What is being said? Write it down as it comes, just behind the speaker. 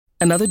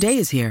Another day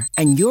is here,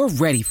 and you're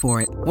ready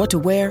for it. What to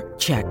wear?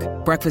 Check.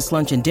 Breakfast,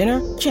 lunch, and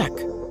dinner? Check.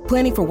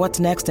 Planning for what's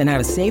next and how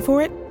to save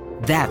for it?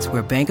 That's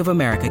where Bank of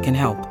America can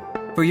help.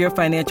 For your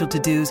financial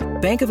to-dos,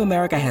 Bank of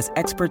America has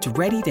experts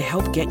ready to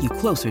help get you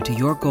closer to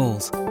your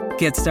goals.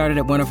 Get started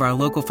at one of our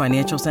local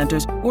financial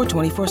centers or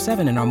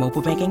 24/7 in our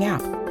mobile banking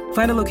app.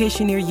 Find a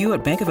location near you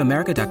at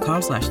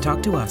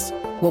bankofamerica.com/talktous.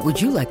 What would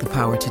you like the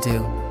power to do?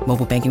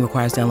 Mobile banking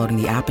requires downloading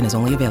the app and is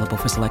only available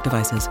for select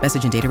devices.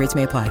 Message and data rates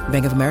may apply.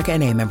 Bank of America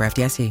N.A., member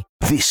FDIC.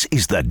 This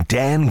is the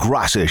Dan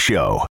Graca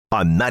Show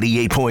on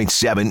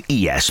 98.7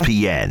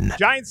 ESPN.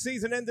 Giants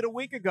season ended a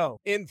week ago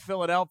in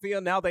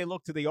Philadelphia. Now they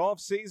look to the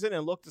offseason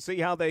and look to see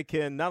how they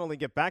can not only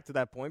get back to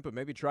that point, but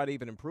maybe try to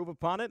even improve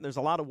upon it. And there's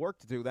a lot of work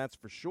to do, that's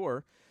for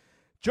sure.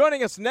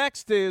 Joining us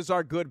next is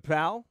our good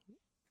pal.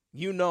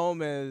 You know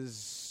him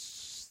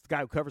as the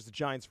guy who covers the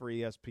Giants for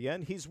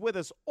ESPN. He's with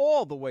us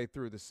all the way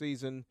through the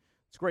season.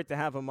 It's great to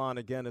have him on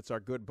again. It's our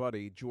good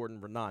buddy,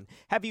 Jordan Raanan.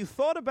 Have you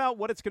thought about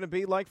what it's going to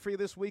be like for you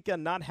this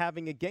weekend not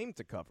having a game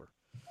to cover?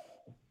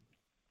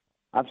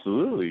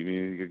 Absolutely. I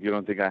mean, you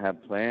don't think I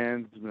have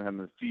plans? I'm going to have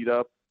my feet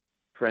up,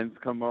 friends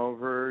come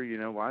over,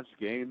 watch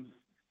games,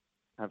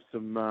 have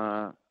some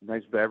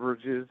nice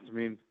beverages. I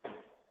mean, it's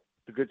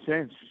a good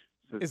change.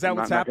 Is that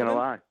what's happening? Not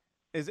going to lie.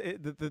 Is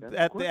it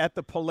at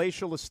the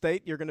palatial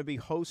estate, you're going to be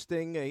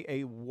hosting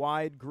a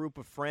wide group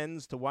of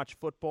friends to watch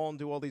football and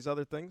do all these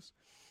other things?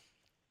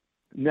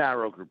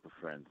 Narrow group of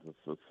friends.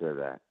 Let's say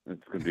that.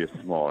 It's going to be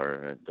a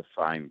smaller,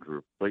 defined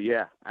group. But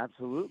yeah,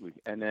 absolutely.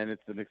 And then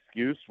it's an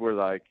excuse where,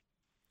 I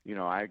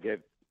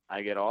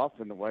get off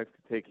and the wife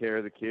can take care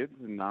of the kids,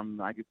 and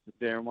I get to sit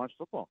there and watch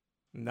football.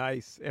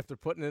 Nice. After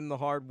putting in the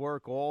hard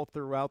work all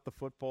throughout the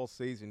football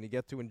season, you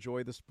get to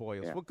enjoy the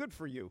spoils. Yeah. Well, good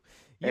for you.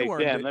 Hey,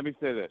 Dan, let me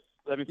say this.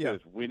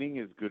 Winning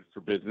is good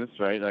for business,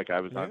 right? Like, I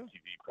was on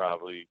TV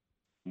probably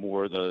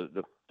more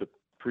the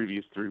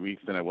previous 3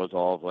 weeks than I was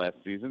all of last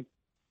season.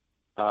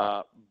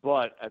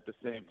 But at the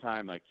same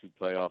time, like 2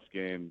 playoff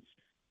games,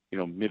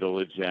 middle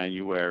of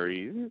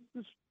January, it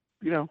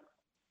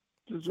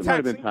might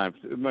have been time.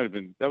 It might have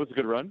been. That was a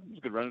good run. It was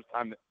a good run. It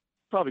was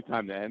probably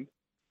time to end.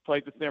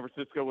 Flight to San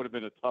Francisco would have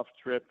been a tough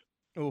trip.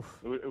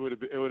 Oof. It would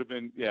have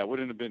been. Yeah, it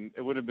wouldn't have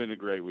been a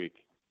great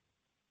week.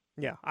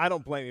 Yeah, I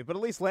don't blame you. But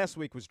at least last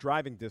week was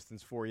driving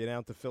distance for you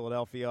down to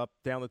Philadelphia, up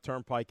down the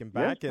Turnpike and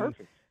back. Yeah,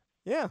 perfect.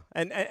 Yeah,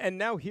 and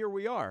now here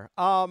we are.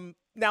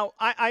 Now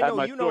I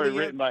know you know the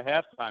written by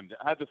halftime.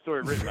 I had the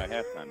story written by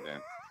halftime,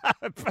 Dan.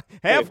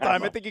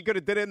 Halftime. I think you could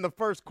have did it in the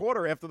first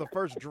quarter after the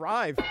first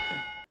drive.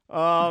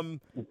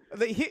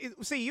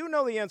 See, you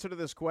know the answer to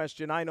this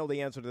question. I know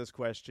the answer to this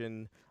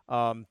question.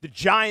 The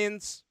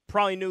Giants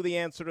probably knew the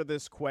answer to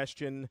this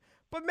question,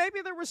 but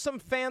maybe there were some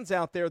fans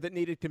out there that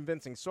needed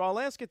convincing. So I'll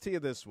ask it to you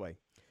this way.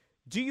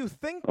 Do you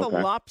think the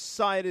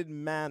lopsided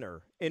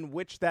manner in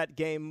which that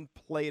game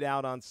played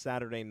out on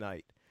Saturday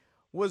night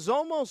was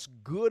almost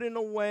good in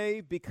a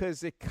way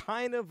because it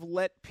kind of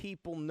let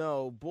people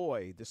know,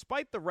 boy,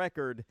 despite the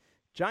record,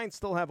 Giants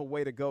still have a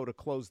way to go to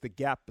close the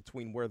gap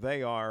between where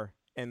they are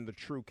and the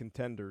true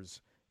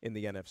contenders in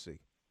the NFC?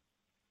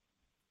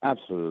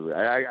 Absolutely.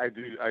 I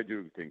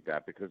do think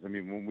that because, I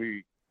mean,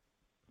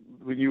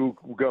 when you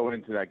go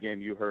into that game,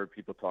 you heard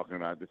people talking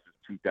about this is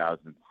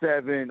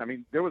 2007. I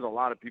mean, there was a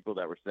lot of people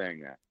that were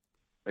saying that.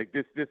 Like,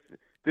 this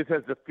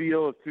has the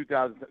feel of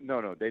 2000.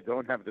 No, they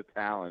don't have the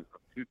talent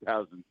of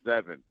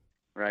 2007,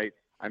 right?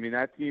 I mean,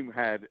 that team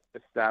had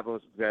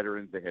established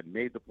veterans. They had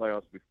made the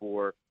playoffs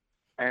before.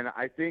 And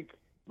I think,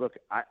 look,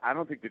 I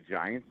don't think the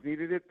Giants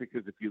needed it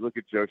because if you look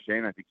at Joe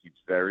Shane, I think he's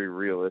very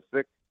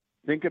realistic.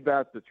 Think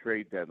about the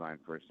trade deadline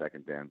for a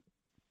second, Dan,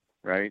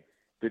 right?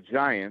 The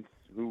Giants,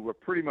 who were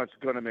pretty much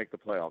going to make the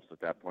playoffs at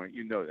that point,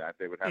 you know that.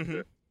 They would have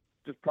to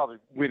just probably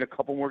win a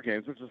couple more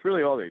games, which is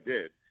really all they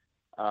did.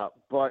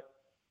 But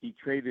he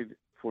traded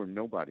for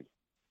nobody.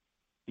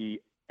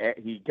 He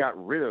got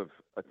rid of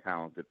a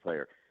talented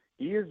player.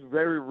 He is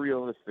very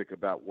realistic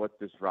about what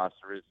this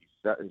roster is.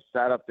 He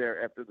sat up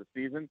there after the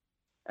season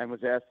and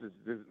was asked,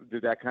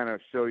 did that kind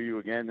of show you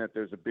again that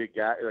there's a big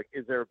gap? Like,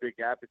 is there a big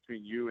gap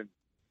between you and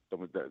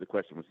someone? The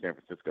question was San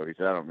Francisco. He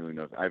said, I don't really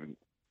know. I haven't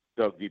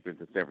dug deep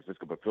into San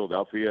Francisco, but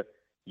Philadelphia,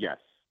 yes,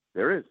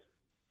 there is.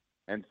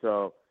 And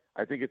so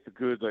I think it's a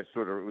good, it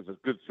was a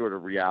good sort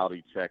of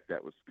reality check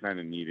that was kind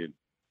of needed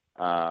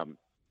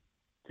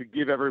to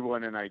give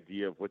everyone an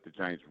idea of what the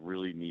Giants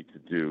really need to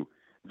do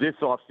this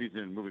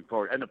offseason and moving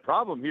forward. And the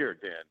problem here,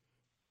 Dan,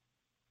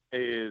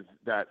 is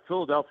that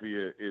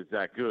Philadelphia is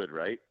that good,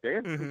 right? They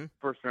have 2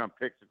 first-round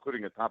picks,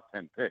 including a top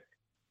 10 pick.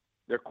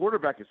 Their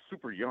quarterback is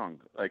super young,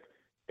 like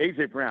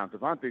A.J. Brown,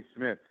 Devontae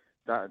Smith,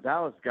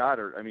 Dallas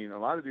Goedert. I mean, a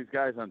lot of these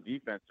guys on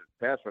defense,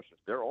 pass rushers,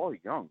 they're all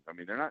young. I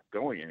mean, they're not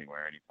going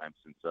anywhere anytime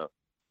soon. So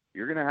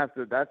you're going to have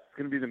to – that's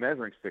going to be the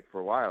measuring stick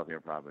for a while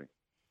here probably.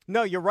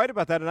 No, you're right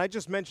about that, and I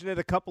just mentioned it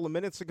a couple of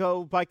minutes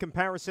ago by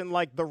comparison,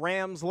 like the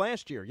Rams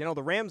last year. You know,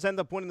 the Rams end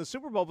up winning the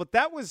Super Bowl, but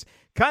that was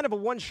kind of a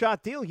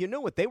one-shot deal. You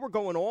knew it. They were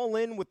going all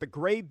in with the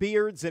gray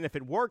beards, and if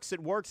it works, it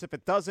works. If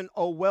it doesn't,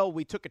 oh, well,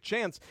 we took a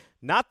chance.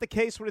 Not the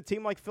case with a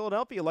team like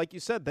Philadelphia. Like you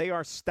said, they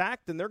are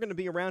stacked, and they're going to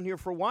be around here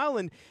for a while.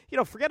 And, you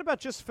know, forget about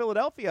just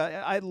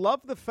Philadelphia. I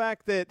love the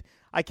fact that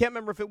I can't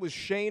remember if it was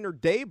Shane or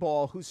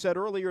Dayball who said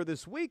earlier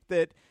this week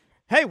that,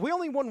 hey, we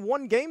only won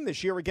one game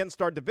this year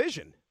against our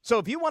division. So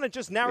if you want to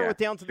just narrow it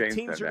down to the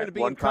teams you're going to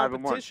be in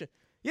competition.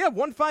 Yeah,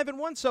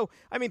 1-5-1. So,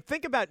 I mean,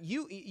 think about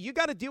you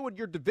got to deal with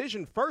your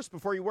division first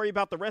before you worry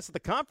about the rest of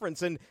the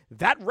conference. And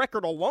that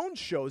record alone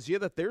shows you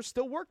that there's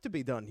still work to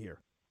be done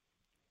here.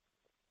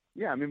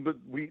 Yeah, I mean, but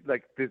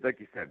like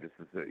you said, this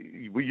is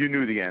you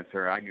knew the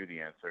answer. I knew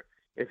the answer.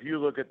 If you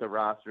look at the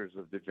rosters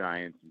of the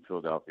Giants in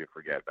Philadelphia,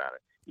 forget about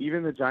it.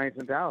 Even the Giants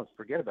in Dallas,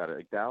 forget about it.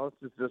 Like, Dallas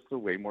is just a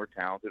way more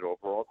talented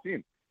overall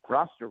team,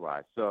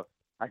 roster-wise. So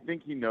I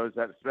think he knows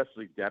that,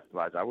 especially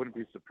depth-wise. I wouldn't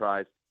be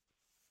surprised.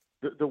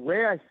 The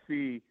way I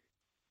see,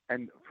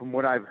 and from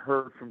what I've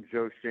heard from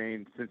Joe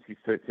Shane since he's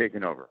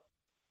taken over,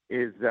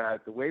 is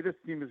that the way this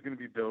team is going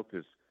to be built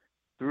is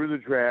through the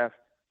draft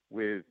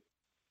with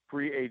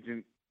free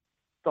agent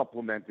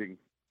supplementing,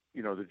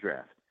 the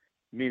draft.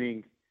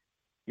 Meaning,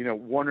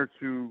 one or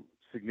two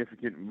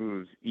significant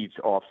moves each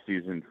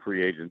offseason,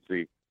 free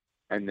agency,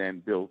 and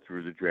then build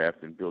through the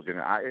draft and build.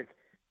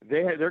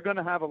 They're going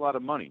to have a lot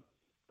of money,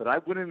 but I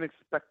wouldn't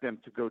expect them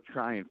to go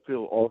try and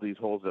fill all these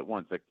holes at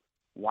once. Like,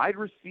 wide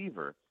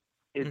receiver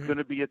is going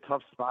to be a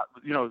tough spot.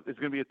 It's going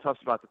to be a tough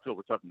spot to fill.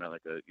 We're talking about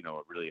like a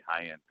really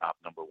high-end top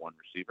number one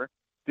receiver.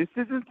 This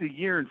isn't the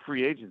year in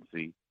free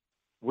agency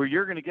where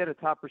you're going to get a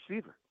top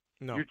receiver.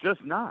 No. You're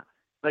just not.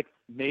 Like,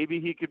 maybe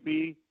he could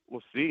be.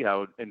 We'll see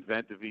how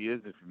inventive he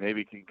is. If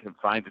maybe he can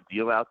find a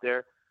deal out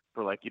there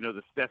for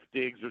the Steph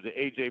Diggs or the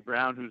A.J.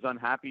 Brown who's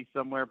unhappy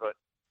somewhere. But,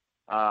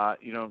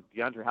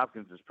 DeAndre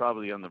Hopkins is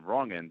probably on the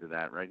wrong end of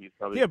that, right? He's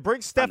probably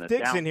bring Steph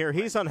Diggs in here.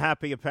 He's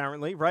unhappy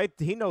apparently, right?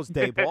 He knows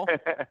Dayball.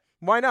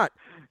 Why not?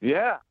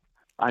 Yeah.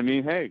 I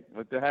mean, hey,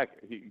 what the heck?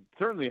 He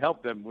certainly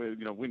helped them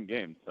win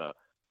games. So,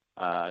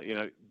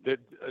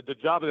 the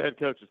job of the head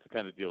coach is to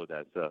kind of deal with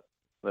that. So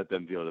let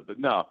them deal with it. But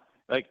no.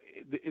 Like,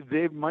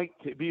 they might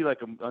be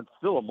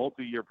still a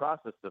multi-year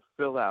process to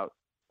fill out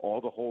all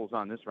the holes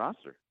on this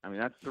roster. I mean,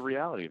 that's the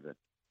reality of it.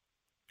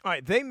 All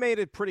right, they made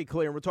it pretty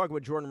clear, and we're talking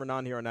with Jordan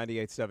Raanan here on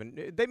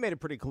 98.7. They made it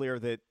pretty clear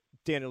that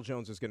Daniel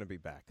Jones is going to be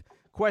back.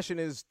 Question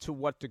is, to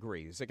what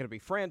degree? Is it going to be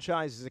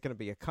franchise? Is it going to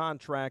be a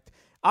contract?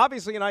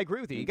 Obviously, and I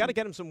agree with you, you got to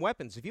get him some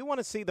weapons. If you want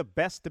to see the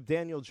best of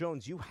Daniel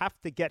Jones, you have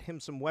to get him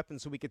some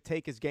weapons so he could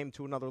take his game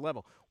to another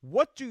level.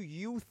 What do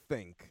you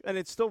think, and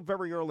it's still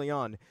very early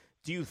on,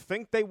 do you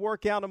think they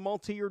work out a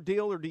multi-year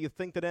deal, or do you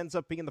think that ends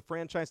up being the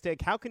franchise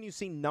tag? How can you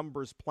see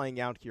numbers playing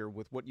out here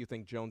with what you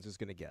think Jones is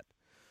going to get?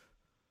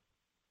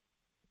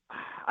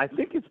 I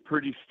think it's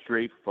pretty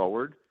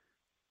straightforward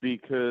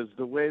because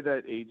the way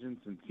that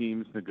agents and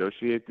teams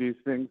negotiate these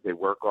things, they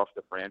work off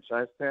the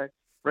franchise tag,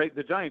 right?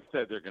 The Giants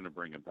said they're going to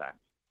bring him back.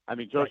 I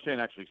mean, Joe Shane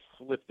actually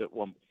slipped at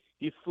one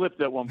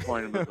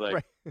point and was like,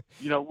 right.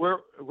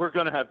 We're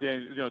going to have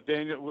Daniel,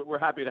 Daniel, we're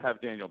happy to have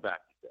Daniel back.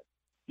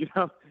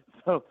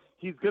 So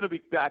he's going to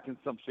be back in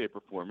some shape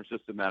or form. It's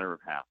just a matter of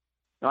how.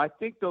 Now, I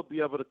think they'll be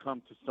able to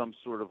come to some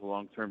sort of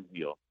long-term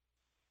deal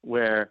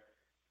where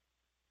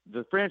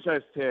the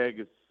franchise tag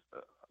is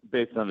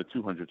based on the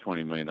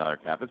 $220 million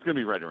cap. It's going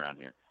to be right around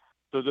here.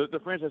 So the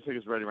franchise tag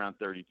is right around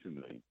 $32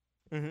 million.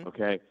 Mm-hmm.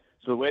 Okay?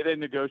 So the way they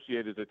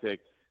negotiate is they take,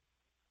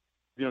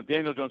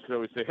 Daniel Jones could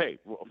always say, hey,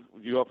 well,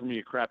 you offer me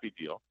a crappy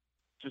deal,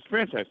 just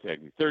franchise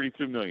tag me,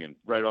 $32 million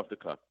right off the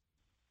cuff.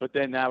 But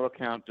then that will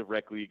count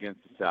directly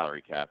against the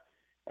salary cap.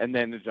 And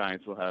then the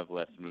Giants will have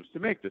less moves to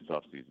make this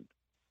offseason.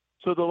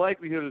 So the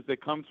likelihood is they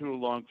come to a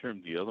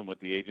long-term deal, and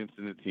what the agents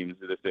and the teams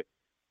do, they say,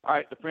 all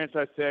right, the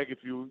franchise tag, if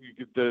you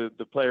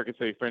the player can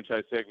say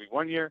franchise tag me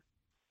 1 year,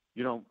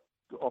 you don't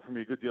offer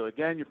me a good deal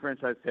again, you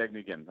franchise tag me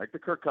again, like the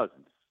Kirk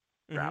Cousins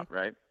route,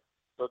 right?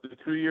 So the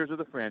 2 years of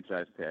the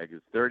franchise tag is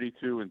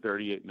 $32 and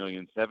 $38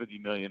 million,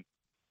 $70 million.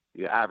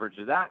 The average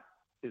of that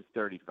is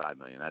 $35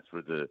 million. That's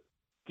where the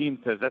team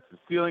says that's the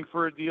ceiling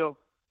for a deal.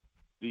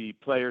 The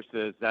player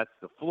says that's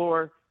the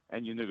floor,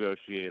 and you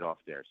negotiate off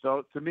there.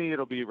 So to me,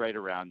 it'll be right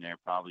around there,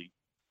 probably,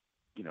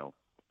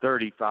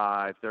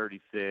 35,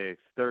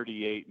 36,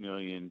 38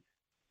 million,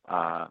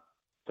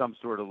 some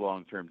sort of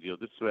long-term deal.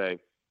 This way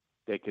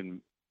they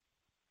can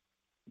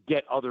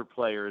get other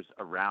players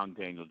around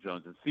Daniel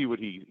Jones and see what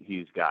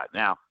he's got.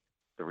 Now,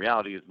 the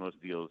reality is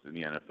most deals in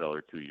the NFL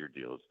are 2-year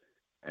deals,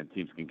 and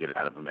teams can get it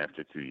out of them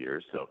after 2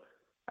 years. So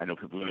I know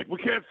people are like, we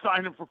can't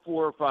sign him for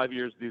 4 or 5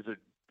 years. These are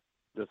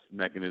just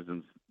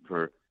mechanisms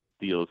for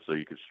deals so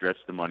you can stretch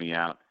the money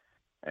out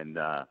and,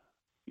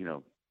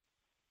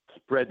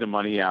 spread the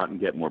money out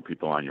and get more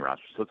people on your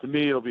roster. So to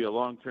me, it'll be a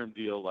long-term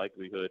deal,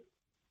 likelihood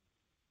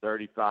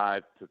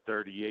 $35 to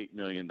 $38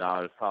 million,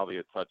 probably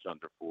a touch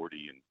under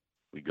 40, and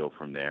we go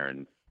from there.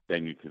 And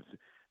then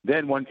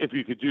if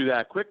you could do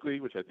that quickly,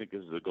 which I think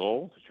is the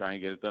goal, to try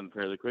and get it done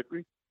fairly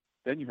quickly,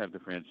 then you have the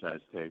franchise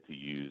tag to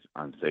use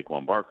on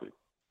Saquon Barkley.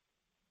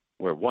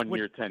 Where 1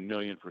 year, $10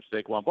 million for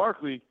Saquon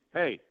Barkley,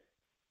 hey,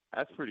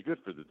 that's pretty good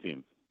for the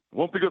team. It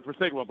won't be good for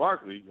Saquon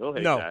Barkley. He'll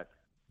hate that.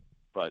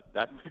 But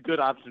that's a good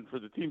option for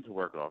the team to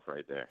work off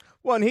right there.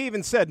 Well, and he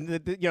even said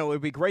that, it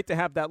would be great to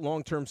have that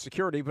long-term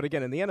security. But,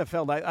 again, in the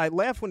NFL, I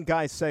laugh when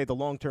guys say the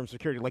long-term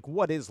security. Like,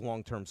 what is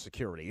long-term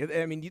security?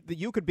 I mean,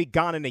 you could be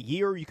gone in a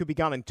year. You could be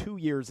gone in 2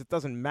 years. It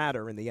doesn't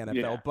matter in the NFL.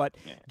 Yeah. But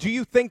do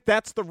you think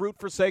that's the route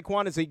for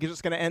Saquon? Is he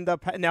just going to end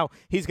up – now,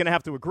 he's going to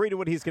have to agree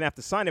to it. He's going to have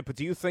to sign it. But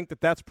do you think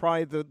that that's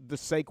probably the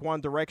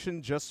Saquon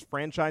direction, just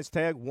franchise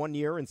tag 1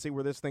 year and see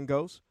where this thing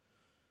goes?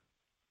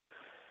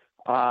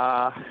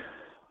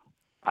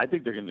 I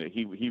think they're going to.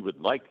 He would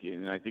like it,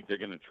 and I think they're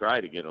going to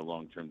try to get a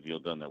long-term deal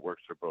done that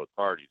works for both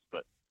parties.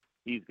 But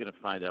he's going to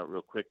find out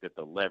real quick that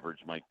the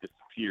leverage might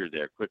disappear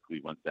there quickly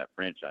once that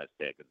franchise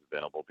tag is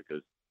available.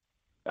 Because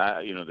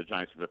the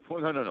Giants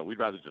are like, no, we'd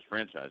rather just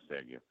franchise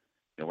tag you.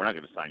 We're not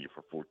going to sign you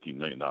for $14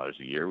 million a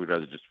year. We'd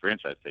rather just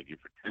franchise tag you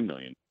for $10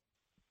 million.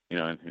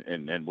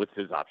 And what's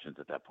his options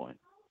at that point?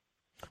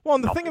 Well,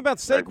 and the thing about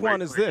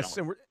Saquon is this,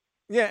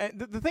 and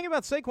the thing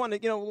about Saquon,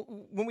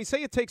 when we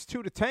say it takes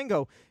two to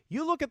tango,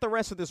 you look at the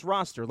rest of this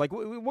roster. Like,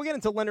 we'll get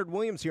into Leonard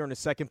Williams here in a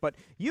second, but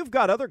you've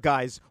got other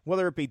guys,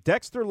 whether it be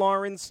Dexter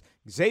Lawrence,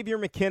 Xavier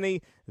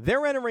McKinney,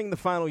 they're entering the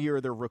final year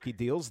of their rookie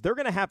deals. They're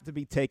going to have to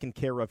be taken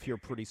care of here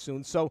pretty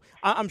soon. So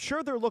I'm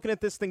sure they're looking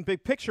at this thing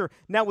big picture.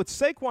 Now, with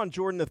Saquon,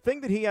 Jordan, the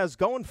thing that he has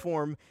going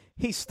for him,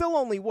 he's still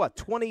only,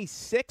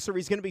 26, or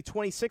he's going to be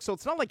 26, so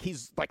it's not like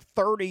he's like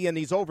 30 and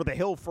he's over the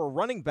hill for a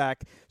running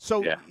back.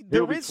 So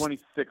he'll be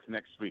 26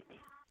 next week.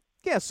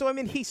 Yeah, so, I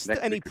mean, he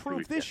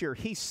proved this year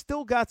he's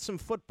still got some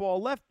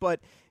football left, but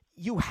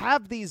you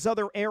have these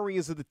other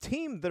areas of the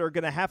team that are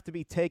going to have to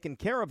be taken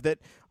care of that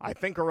I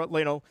think are,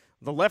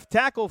 the left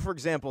tackle, for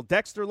example,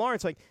 Dexter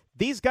Lawrence. Like,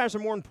 these guys are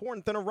more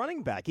important than a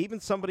running back, even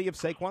somebody of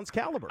Saquon's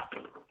caliber.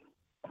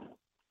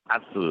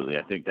 Absolutely.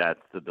 I think that's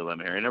the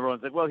dilemma here. And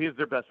everyone's like, well, he's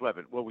their best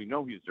weapon. Well, we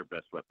know he's their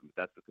best weapon, but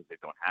that's because they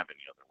don't have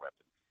any other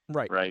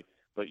weapon. Right?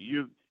 But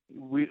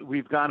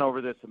we've gone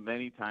over this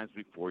many times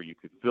before. You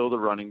could fill the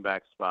running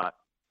back spot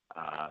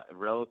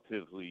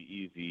relatively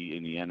easy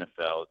in the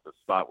NFL. It's a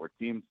spot where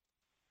teams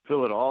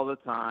fill it all the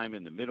time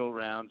in the middle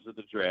rounds of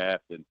the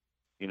draft. And,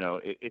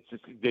 it's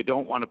just they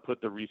don't want to put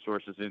the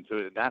resources into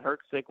it. And that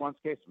hurts Saquon's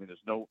case. I mean,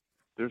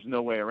 there's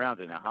no way around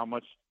it. Now, how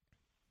much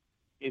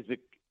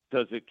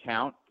does it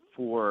count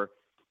for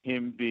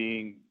him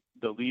being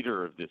the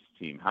leader of this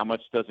team? How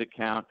much does it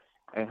count,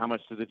 and how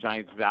much do the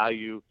Giants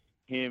value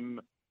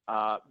him,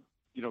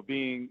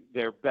 being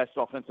their best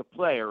offensive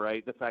player,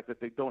 right? The fact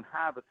that they don't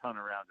have a ton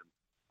around him.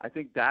 I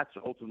think that's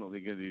ultimately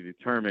going to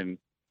determine,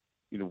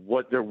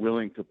 what they're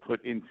willing to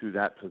put into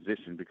that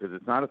position, because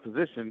it's not a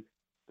position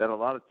that a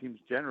lot of teams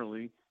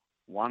generally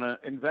want to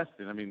invest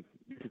in. I mean,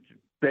 you could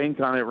bank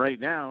on it right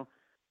now.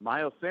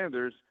 Miles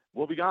Sanders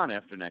will be gone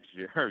after next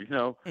year,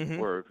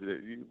 or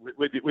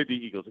with the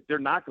Eagles. They're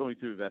not going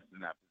to invest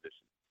in that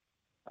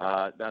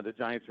position. Now, the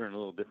Giants are in a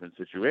little different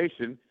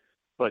situation,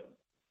 but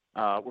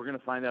we're going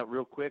to find out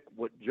real quick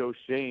what Joe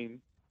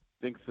Shane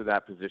thinks of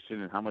that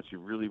position and how much he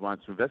really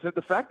wants to invest in it.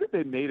 The fact that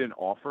they made an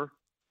offer,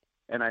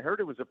 and I heard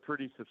it was a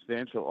pretty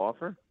substantial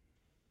offer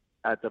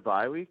at the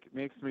bye week,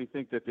 makes me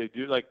think that they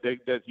do,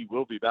 that he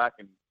will be back,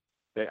 and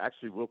they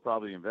actually will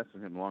probably invest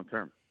in him long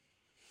term.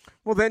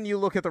 Well, then you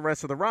look at the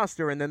rest of the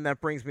roster, and then that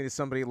brings me to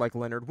somebody like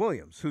Leonard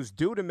Williams, who's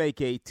due to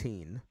make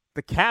 18.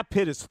 The cap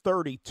hit is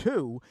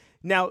 32.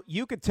 Now,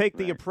 you could take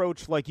the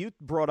approach like you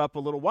brought up a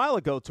little while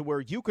ago, to where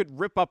you could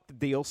rip up the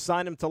deal,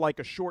 sign him to like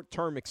a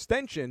short-term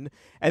extension,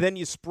 and then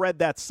you spread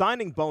that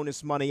signing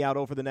bonus money out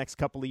over the next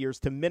couple of years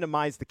to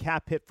minimize the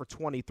cap hit for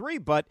 23.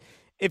 But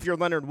if you're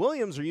Leonard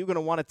Williams, are you going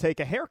to want to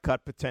take a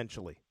haircut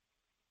potentially?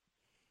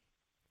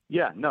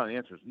 Yeah, no, the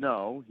answer is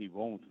no. He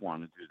won't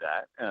want to do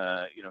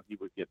that. He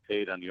would get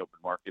paid on the open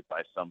market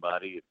by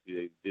somebody if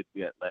he did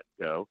get let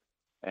go.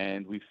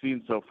 And we've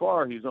seen so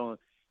far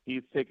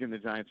he's taken the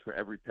Giants for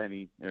every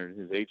penny, or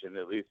his agent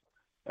at least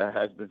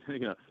has been,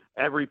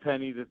 every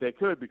penny that they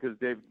could, because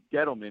Dave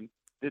Gettleman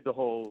did the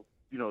whole,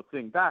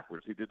 thing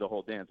backwards. He did the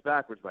whole dance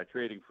backwards by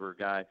trading for a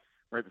guy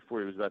right before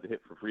he was about to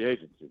hit for free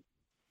agency.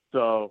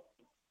 So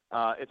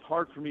it's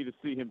hard for me to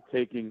see him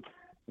taking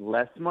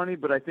less money,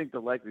 but I think the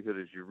likelihood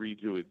is you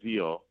redo a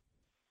deal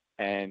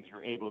and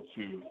you're able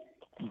to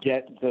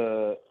get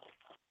the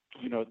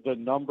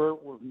number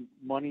of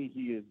money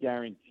he is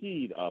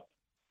guaranteed up,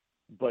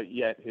 but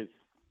yet his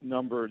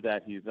number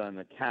that he's on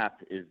the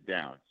cap is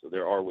down. So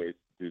there are ways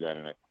to do that,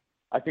 and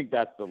I think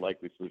that's the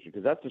likely solution,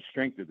 because that's the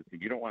strength of the team.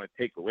 You don't want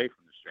to take away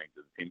from the strength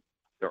of the team.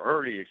 They're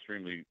already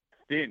extremely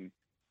thin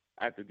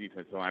at the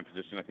defensive line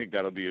position. I think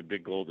that'll be a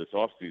big goal this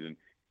offseason,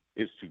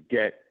 is to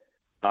get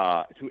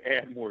to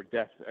add more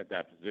depth at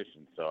that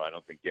position. So I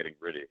don't think getting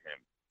rid of him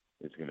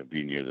is going to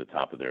be near the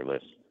top of their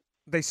list.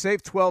 They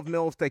save $12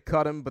 million if they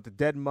cut him, but the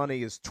dead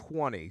money is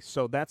 $20,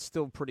 so that's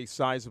still pretty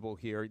sizable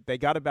here. They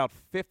got about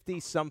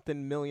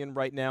 50-something million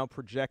right now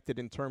projected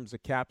in terms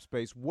of cap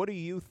space. What do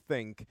you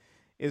think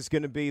is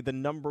going to be the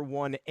number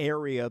one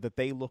area that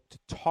they look to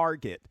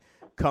target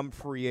come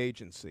free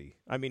agency?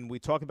 I mean, we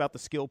talk about the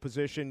skill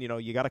position.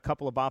 You got a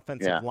couple of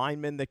offensive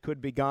linemen that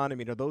could be gone. I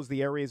mean, are those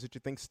the areas that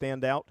you think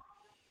stand out?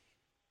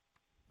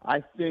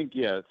 I think,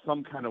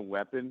 some kind of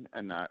weapon,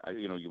 and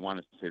you want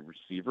to say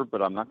receiver,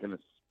 but I'm not going to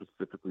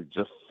specifically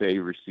just say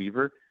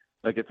receiver.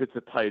 Like if it's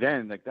a tight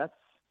end, like a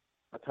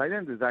tight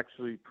end is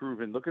actually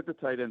proven. Look at the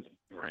tight ends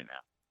right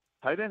now.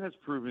 Tight end has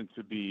proven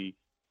to be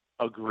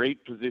a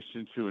great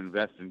position to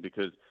invest in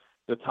because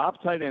the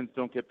top tight ends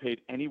don't get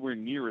paid anywhere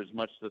near as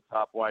much as the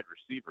top wide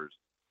receivers.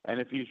 And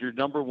if he's your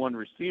number one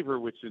receiver,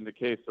 which in the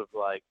case of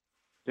like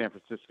San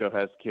Francisco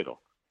has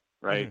Kittle,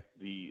 right?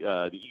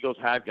 Mm-hmm. The Eagles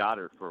had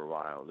Goddard for a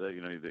while.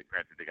 Granted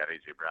they got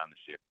A.J. Brown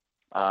this year,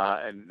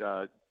 and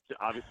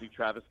obviously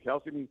Travis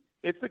Kelce. I mean,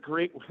 it's a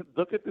great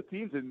look at the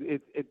teams, and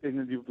and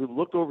if you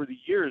look over the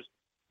years,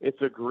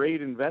 it's a great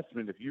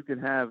investment if you can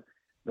have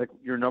like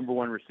your number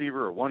one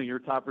receiver or one of your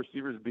top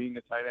receivers being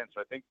a tight end.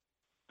 So I think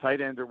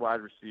tight end or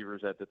wide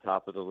receivers at the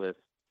top of the list.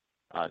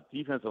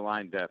 Defensive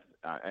line depth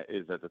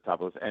is at the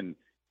top of the list, and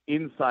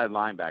inside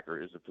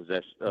linebacker is a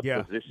position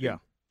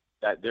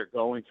that they're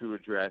going to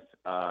address,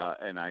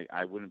 and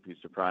I wouldn't be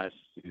surprised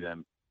to see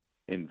them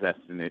invest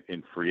in it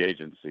in free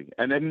agency.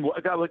 And then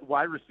I got like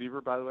wide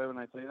receiver, by the way, when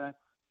I say that,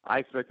 I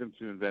expect them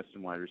to invest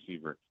in wide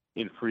receiver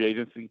in free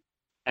agency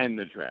and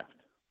the draft.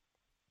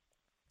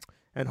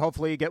 And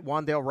hopefully you get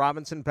Wan'Dale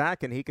Robinson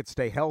back and he could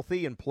stay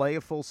healthy and play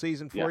a full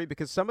season for you,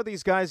 because some of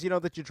these guys,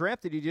 that you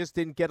drafted, you just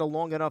didn't get a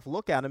long enough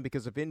look at him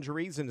because of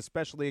injuries, and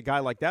especially a guy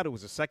like that who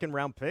was a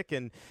second-round pick.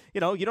 And,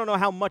 you don't know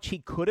how much he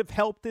could have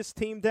helped this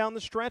team down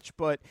the stretch,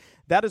 but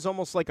that is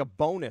almost like a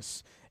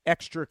bonus,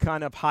 extra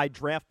kind of high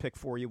draft pick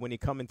for you when you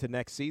come into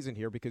next season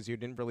here because you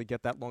didn't really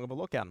get that long of a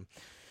look at him.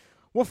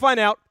 We'll find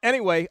out.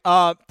 Anyway,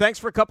 thanks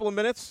for a couple of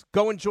minutes.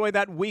 Go enjoy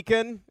that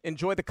weekend.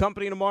 Enjoy the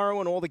company tomorrow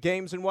and all the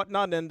games and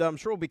whatnot. And I'm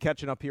sure we'll be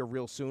catching up here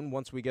real soon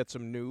once we get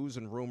some news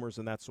and rumors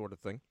and that sort of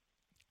thing.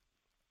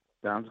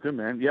 Sounds good,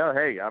 man. Yeah,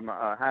 hey, I'm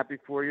happy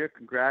for you.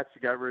 Congrats.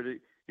 You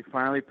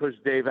finally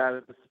pushed Dave out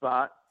of the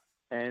spot.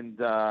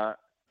 And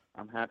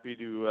I'm happy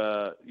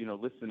to,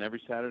 listen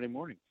every Saturday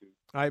morning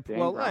to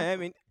Dan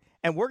Brown.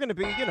 And we're going to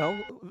be,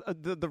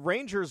 the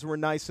Rangers were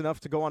nice enough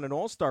to go on an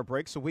all-star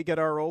break, so we get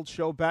our old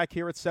show back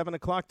here at 7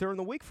 o'clock during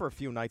the week for a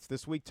few nights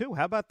this week, too.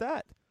 How about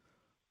that?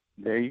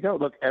 There you go.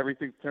 Look,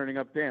 everything's turning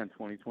up, Dan,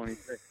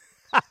 2026.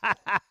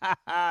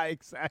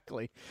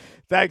 Exactly.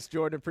 Thanks,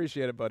 Jordan.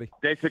 Appreciate it, buddy.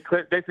 They should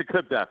clip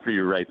that for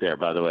you right there,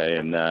 by the way,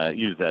 and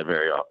use that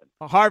very often.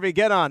 Harvey,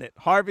 get on it.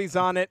 Harvey's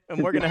on it,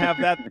 and we're going to have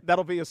that.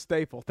 That'll be a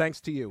staple. Thanks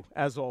to you,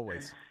 as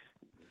always.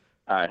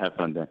 All right, have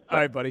fun, Dan. All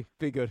right, buddy.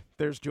 Be good.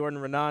 There's Jordan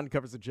Raanan,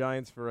 covers the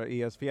Giants for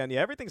ESPN. Yeah,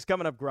 everything's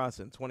coming up,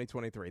 Graca, in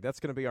 2023. That's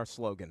going to be our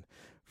slogan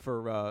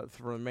for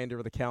the remainder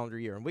of the calendar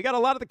year. And we got a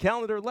lot of the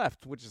calendar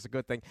left, which is a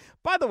good thing.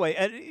 By the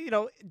way,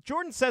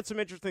 Jordan said some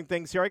interesting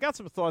things here. I got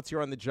some thoughts here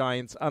on the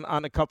Giants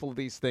on a couple of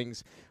these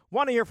things.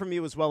 Want to hear from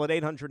you as well at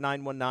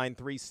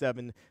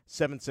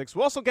 800-919-3776.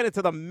 We'll also get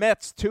into the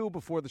Mets, too,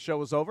 before the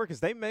show is over, because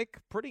they make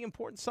pretty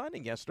important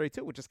signing yesterday,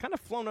 too, which has kind of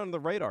flown under the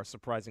radar,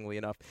 surprisingly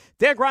enough.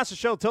 Dan Graca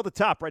Show till the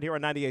top right here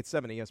on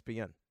 98.7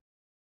 ESPN.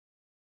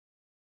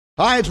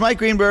 Hi, it's Mike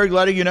Greenberg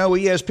letting you know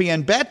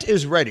ESPN Bet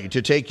is ready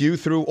to take you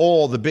through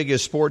all the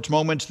biggest sports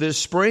moments this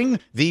spring.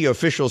 The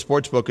official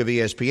sportsbook of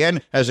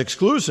ESPN has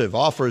exclusive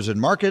offers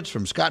and markets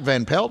from Scott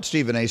Van Pelt,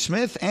 Stephen A.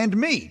 Smith, and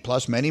me,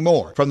 plus many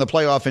more. From the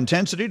playoff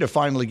intensity to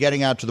finally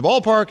getting out to the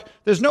ballpark,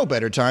 there's no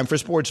better time for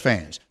sports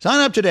fans. Sign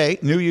up today.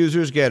 New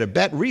users get a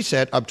bet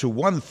reset up to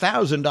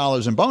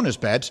 $1,000 in bonus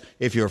bets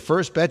if your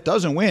first bet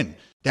doesn't win.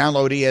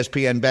 Download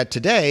ESPN Bet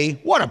today.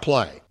 What a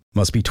play.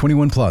 Must be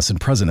 21 plus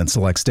and present in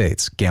select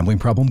states. Gambling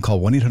problem?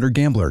 Call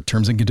 1-800-GAMBLER.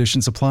 Terms and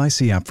conditions apply.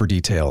 See app for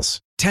details.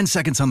 10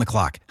 seconds on the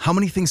clock. How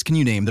many things can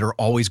you name that are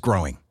always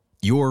growing?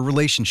 Your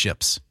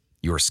relationships,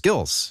 your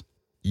skills,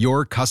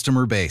 your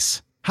customer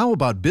base. How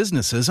about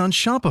businesses on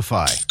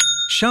Shopify?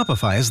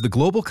 Shopify is the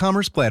global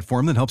commerce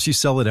platform that helps you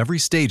sell at every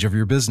stage of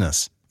your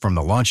business. From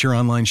the launch your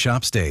online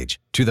shop stage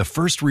to the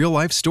first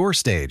real-life store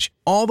stage,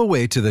 all the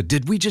way to the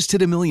did we just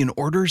hit a million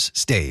orders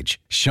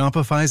stage.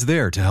 Shopify's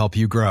there to help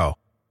you grow.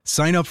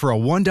 Sign up for a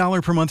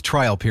 $1 per month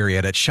trial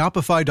period at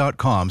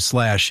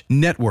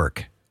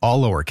shopify.com/network,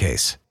 all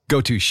lowercase.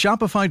 Go to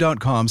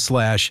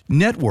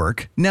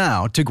shopify.com/network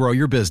now to grow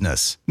your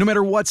business, no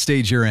matter what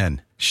stage you're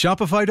in.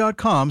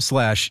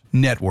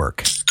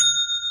 Shopify.com/network.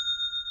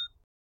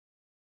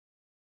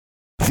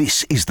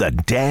 This is the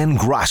Dan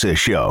Graca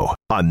Show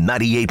on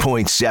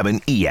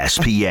 98.7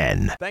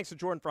 ESPN. Thanks to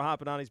Jordan for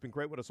hopping on. He's been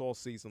great with us all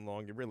season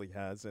long. He really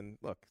has. And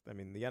look, I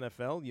mean, the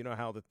NFL, you know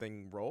how the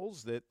thing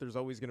rolls, that there's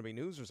always going to be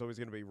news. There's always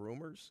going to be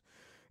rumors.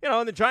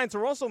 And the Giants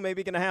are also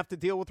maybe going to have to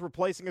deal with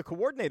replacing a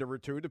coordinator or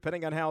two,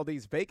 depending on how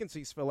these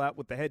vacancies fill out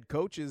with the head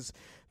coaches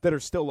that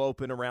are still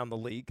open around the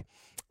league.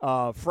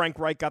 Frank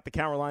Reich got the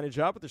Carolina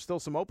job, but there's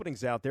still some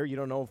openings out there. You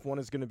don't know if one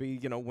is going to be,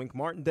 Wink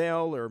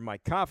Martindale or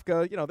Mike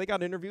Kafka. They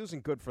got interviews,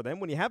 and good for them.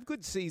 When you have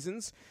good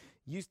seasons,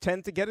 you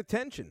tend to get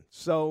attention.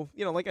 So,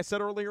 like I said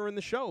earlier in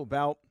the show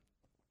about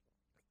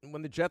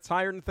when the Jets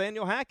hired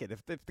Nathaniel Hackett.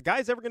 If the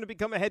guy's ever going to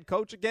become a head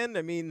coach again,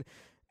 I mean,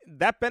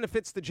 that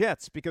benefits the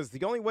Jets, because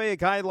the only way a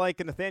guy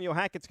like Nathaniel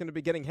Hackett's going to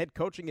be getting head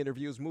coaching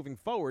interviews moving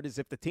forward is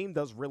if the team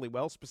does really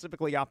well,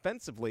 specifically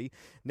offensively,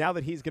 now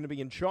that he's going to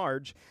be in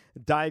charge,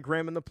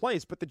 diagramming the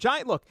plays. But the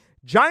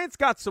Giants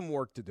got some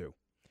work to do.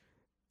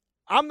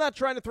 I'm not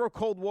trying to throw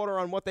cold water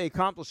on what they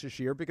accomplished this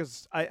year,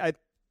 because I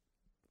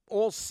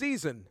all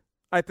season,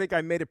 I think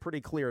I made it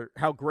pretty clear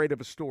how great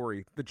of a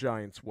story the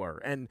Giants were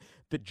and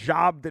the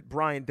job that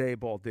Brian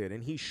Daboll did.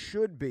 And he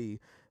should be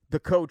the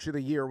coach of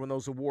the year when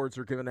those awards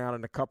are given out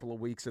in a couple of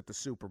weeks at the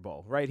Super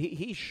Bowl, right?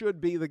 He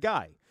should be the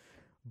guy.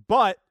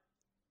 But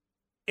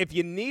if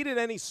you needed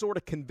any sort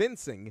of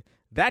convincing,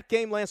 that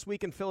game last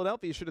week in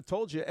Philadelphia should have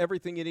told you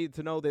everything you needed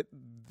to know, that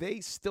they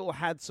still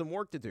had some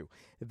work to do.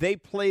 They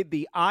played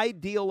the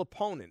ideal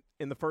opponent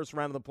in the first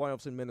round of the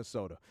playoffs in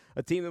Minnesota,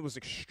 a team that was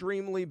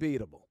extremely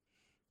beatable,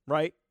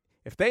 right?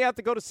 If they had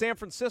to go to San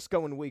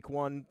Francisco in week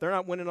 1, they're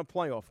not winning a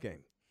playoff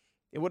game.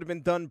 It would have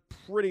been done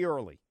pretty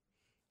early.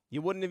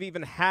 You wouldn't have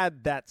even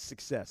had that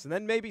success. And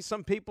then maybe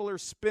some people are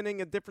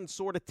spinning a different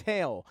sort of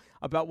tale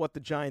about what the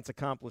Giants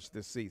accomplished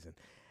this season.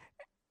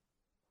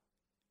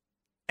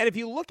 And if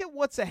you look at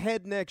what's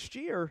ahead next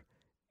year,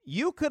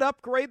 you could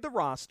upgrade the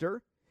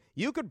roster.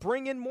 You could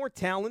bring in more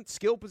talent,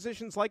 skill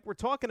positions like we're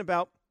talking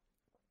about.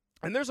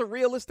 And there's a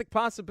realistic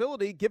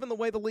possibility, given the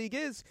way the league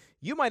is,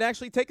 you might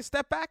actually take a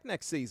step back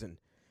next season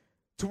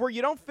to where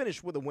you don't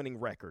finish with a winning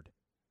record,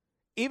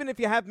 even if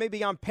you have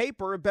maybe on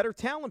paper a better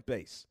talent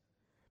base.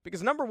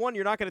 Because, number one,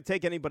 you're not going to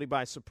take anybody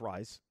by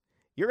surprise.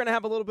 You're going to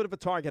have a little bit of a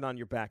target on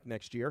your back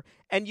next year.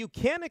 And you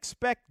can't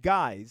expect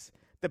guys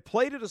that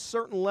played at a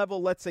certain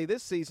level, let's say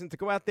this season, to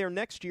go out there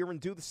next year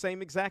and do the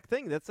same exact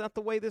thing. That's not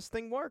the way this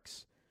thing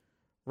works,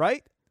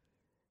 right?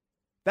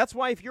 That's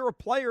why if you're a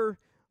player,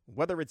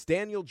 whether it's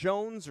Daniel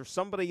Jones or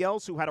somebody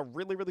else who had a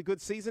really, really good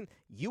season,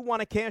 you want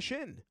to cash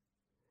in.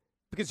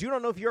 Because you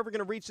don't know if you're ever going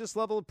to reach this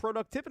level of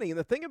productivity. And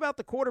the thing about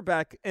the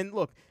quarterback, and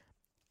look,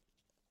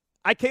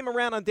 I came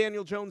around on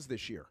Daniel Jones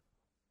this year,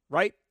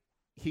 right?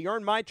 He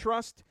earned my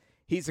trust.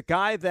 He's a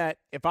guy that,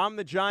 if I'm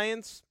the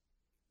Giants,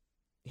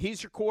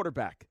 he's your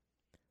quarterback.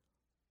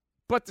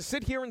 But to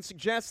sit here and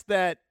suggest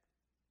that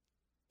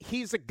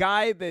he's a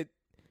guy that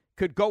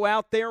could go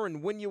out there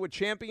and win you a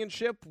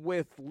championship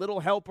with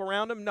little help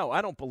around him, no,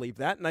 I don't believe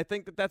that, and I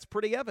think that that's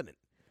pretty evident.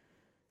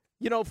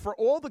 You know, for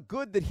all the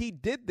good that he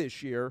did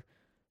this year,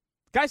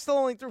 guy still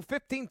only threw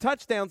 15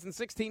 touchdowns in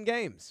 16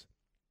 games.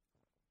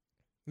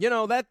 You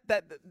know, that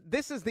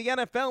this is the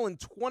NFL in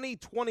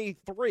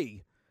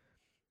 2023,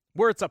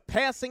 where it's a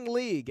passing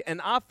league,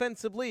 an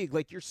offensive league.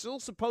 Like, you're still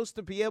supposed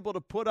to be able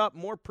to put up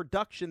more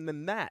production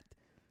than that.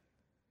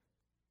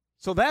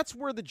 So that's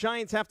where the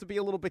Giants have to be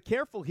a little bit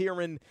careful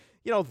here. And,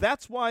 you know,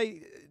 that's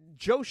why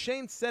Joe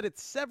Shane said it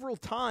several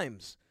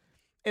times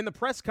in the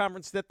press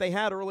conference that they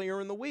had earlier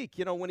in the week,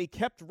 you know, when he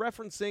kept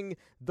referencing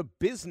the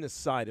business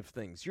side of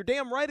things. You're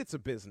damn right it's a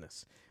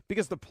business,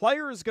 because the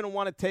player is going to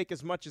want to take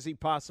as much as he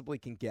possibly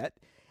can get,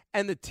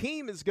 and the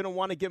team is going to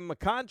want to give him a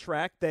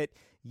contract that,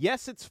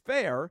 yes, it's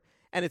fair,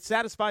 and it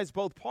satisfies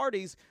both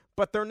parties,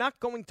 but they're not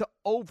going to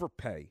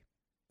overpay.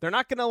 They're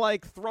not going to,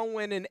 like, throw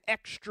in an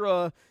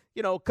extra,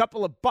 you know,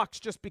 couple of bucks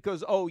just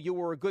because, oh, you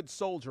were a good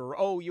soldier, or,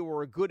 oh, you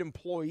were a good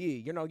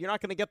employee. You know, you're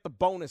not going to get the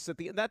bonus at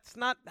the end. That's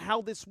not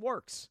how this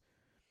works.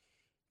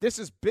 This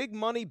is big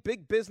money,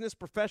 big business,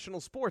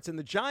 professional sports. And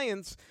the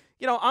Giants,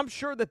 you know, I'm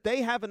sure that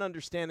they have an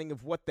understanding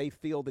of what they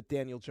feel that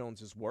Daniel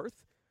Jones is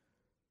worth.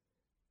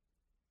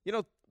 You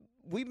know,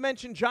 we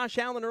mentioned Josh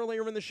Allen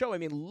earlier in the show. I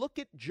mean, look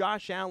at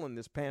Josh Allen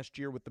this past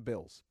year with the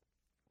Bills.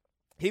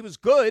 He was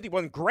good. He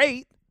wasn't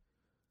great,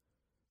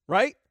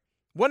 right?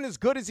 Wasn't as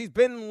good as he's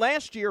been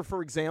last year,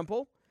 for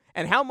example.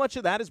 And how much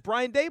of that is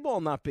Brian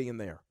Daboll not being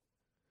there?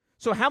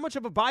 So how much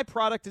of a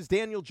byproduct is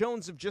Daniel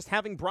Jones of just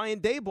having Brian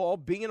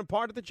Daboll being a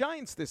part of the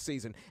Giants this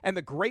season and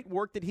the great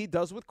work that he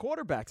does with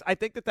quarterbacks? I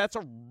think that that's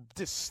a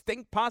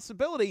distinct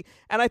possibility,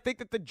 and I think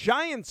that the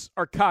Giants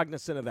are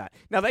cognizant of that.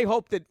 Now, they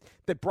hope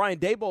that Brian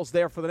Daboll's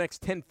there for the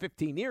next 10,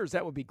 15 years.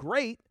 That would be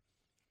great.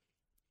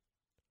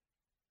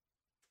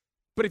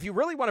 But if you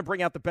really want to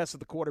bring out the best of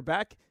the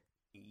quarterback,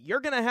 you're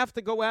going to have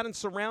to go out and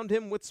surround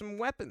him with some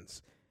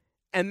weapons,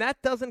 and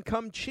that doesn't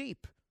come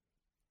cheap.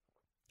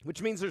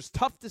 Which means there's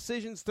tough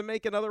decisions to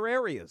make in other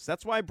areas.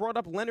 That's why I brought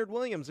up Leonard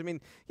Williams. I mean,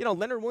 you know,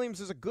 Leonard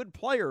Williams is a good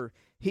player.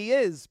 He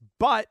is.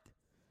 But,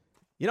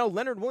 you know,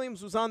 Leonard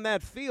Williams was on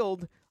that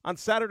field on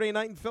Saturday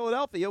night in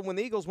Philadelphia when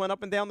the Eagles went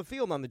up and down the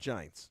field on the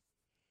Giants.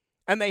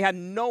 And they had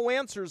no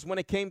answers when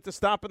it came to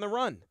stopping the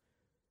run.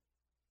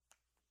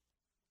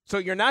 So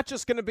you're not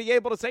just going to be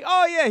able to say,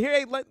 oh, yeah, here,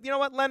 hey, you know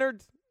what,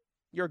 Leonard?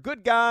 You're a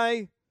good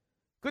guy,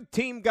 good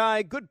team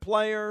guy, good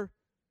player.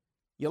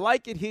 You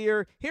like it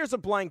here. Here's a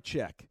blank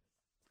check.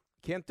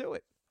 Can't do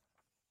it.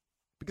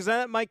 Because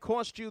that might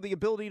cost you the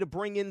ability to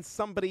bring in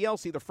somebody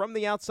else, either from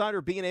the outside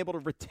or being able to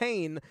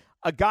retain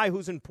a guy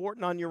who's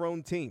important on your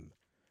own team.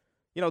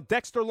 You know,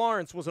 Dexter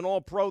Lawrence was an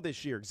all-pro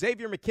this year.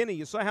 Xavier McKinney,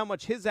 you saw how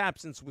much his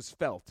absence was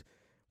felt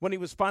when he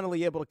was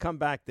finally able to come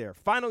back there.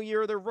 Final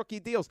year of their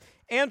rookie deals.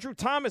 Andrew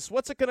Thomas,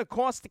 what's it going to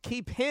cost to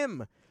keep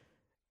him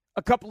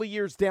a couple of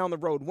years down the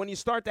road when you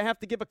start to have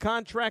to give a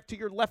contract to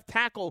your left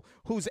tackle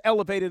who's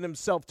elevated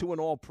himself to an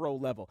all-pro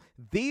level?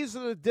 These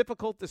are the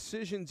difficult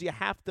decisions you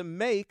have to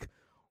make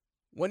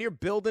when you're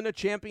building a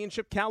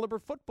championship caliber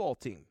football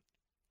team.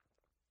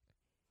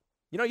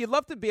 You know, you'd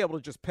love to be able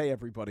to just pay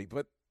everybody,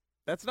 but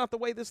that's not the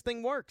way this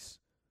thing works.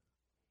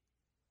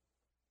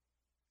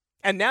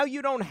 And now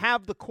you don't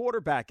have the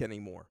quarterback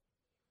anymore.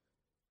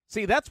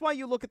 See, that's why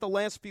you look at the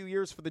last few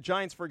years for the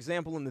Giants, for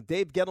example, in the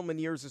Dave Gettleman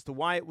years as to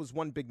why it was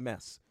one big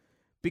mess.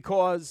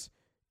 Because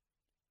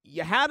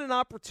you had an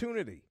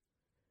opportunity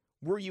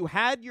where you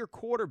had your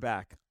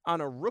quarterback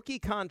on a rookie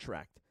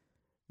contract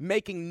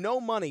making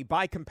no money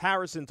by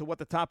comparison to what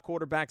the top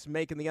quarterbacks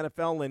make in the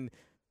NFL, and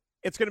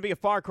it's going to be a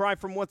far cry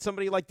from what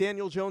somebody like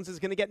Daniel Jones is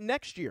going to get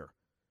next year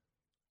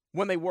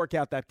when they work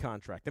out that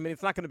contract. I mean,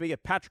 it's not going to be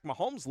at Patrick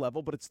Mahomes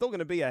level, but it's still going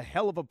to be a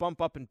hell of a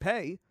bump up in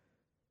pay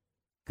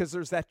because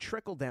there's that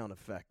trickle-down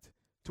effect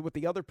to what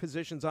the other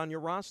positions on your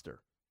roster.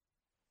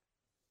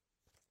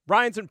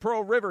 Ryan's in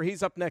Pearl River.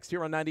 He's up next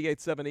here on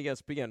 98.7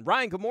 ESPN.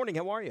 Ryan, good morning.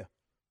 How are you?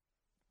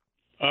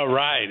 All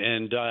right.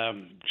 And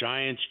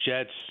Giants,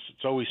 Jets,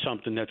 it's always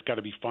something that's got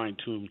to be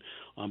fine-tuned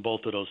on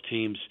both of those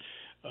teams.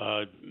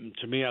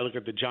 To me, I look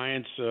at the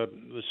Giants.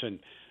 Listen,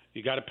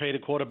 you got to pay the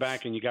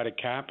quarterback, and you got to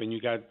cap, and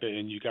you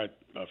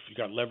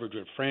got leverage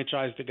with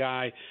franchise the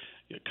guy,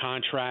 your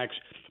contracts,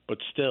 but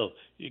still,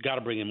 you got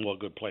to bring in more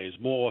good players,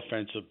 more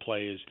offensive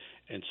players,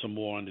 and some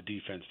more on the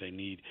defense they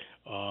need.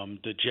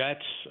 The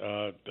Jets,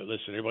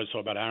 listen, everybody's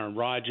talking about Aaron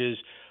Rodgers.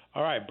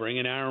 All right, bring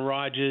in Aaron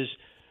Rodgers.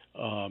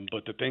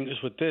 But the thing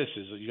is with this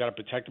is you got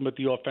to protect him with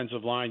the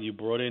offensive line. You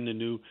brought in the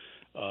new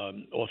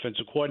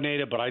offensive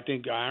coordinator, but I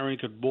think Aaron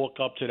could walk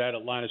up to that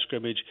line of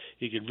scrimmage.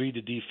 He could read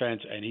the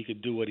defense, and he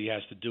could do what he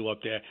has to do up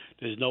there.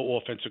 There's no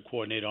offensive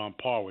coordinator on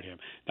par with him.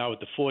 Now with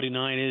the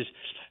 49ers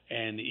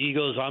and the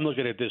Eagles, I'm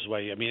looking at it this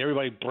way. I mean,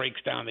 everybody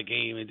breaks down the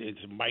game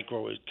into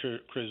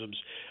microcrisms.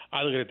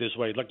 I look at it this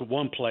way, like the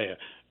one player,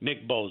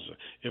 Nick Bosa.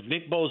 If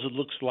Nick Bosa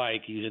looks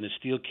like he's in a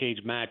steel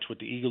cage match with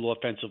the Eagle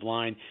offensive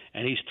line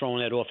and he's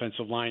throwing that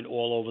offensive line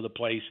all over the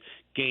place,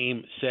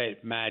 game,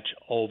 set, match,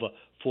 over.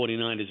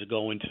 49ers are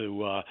going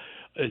to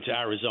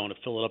Arizona,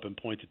 fill it up and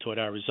point it toward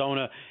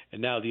Arizona.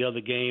 And now the other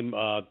game,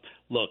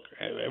 look,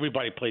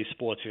 everybody plays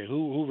sports here.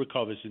 Who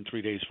recovers in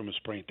 3 days from a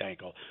sprained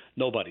ankle?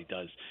 Nobody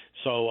does.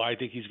 So I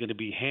think he's going to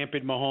be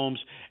hampered, Mahomes,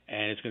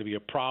 and it's going to be a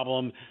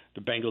problem.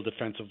 The Bengal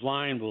defensive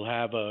line will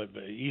have a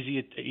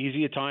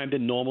easier time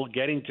than normal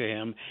getting to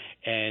him.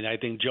 And I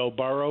think Joe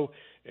Burrow,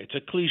 it's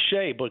a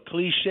cliche, but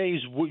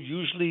cliches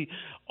usually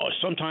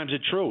sometimes are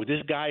true.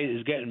 This guy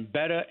is getting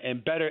better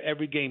and better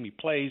every game he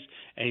plays,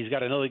 and he's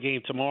got another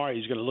game tomorrow.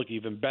 He's going to look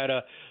even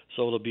better.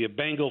 So it'll be a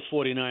Bengal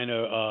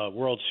 49er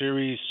World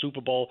Series, Super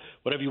Bowl,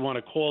 whatever you want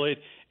to call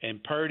it.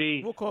 And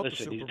Purdy, we'll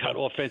listen, he's got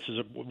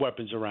offensive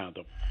weapons around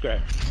him. Go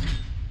ahead.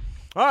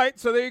 All right,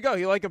 so there you go.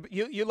 You like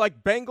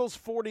Bengals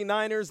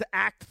 49ers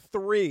Act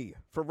 3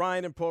 for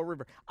Ryan and Paul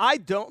River. I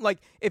don't like,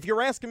 if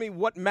you're asking me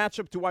what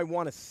matchup do I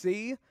want to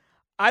see,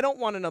 I don't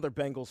want another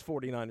Bengals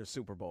 49ers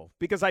Super Bowl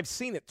because I've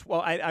seen it. Well,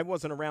 I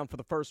wasn't around for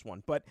the first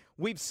one, but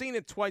we've seen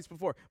it twice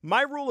before.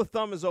 My rule of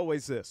thumb is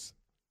always this.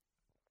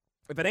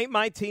 If it ain't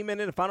my team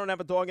in it, if I don't have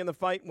a dog in the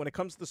fight when it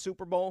comes to the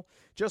Super Bowl,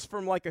 just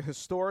from like a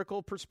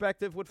historical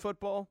perspective with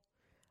football,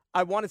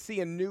 I want to see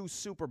a new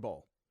Super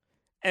Bowl.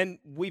 And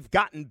we've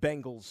gotten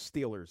Bengals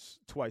Steelers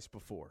twice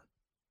before,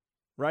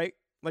 right?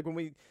 Like when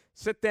we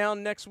sit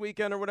down next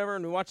weekend or whatever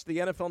and we watch the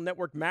NFL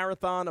Network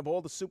marathon of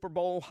all the Super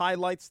Bowl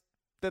highlights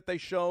that they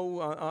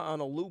show on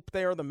a loop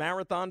there, the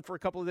marathon for a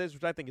couple of days,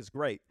 which I think is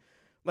great.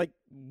 Like,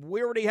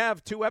 we already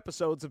have 2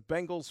 episodes of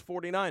Bengals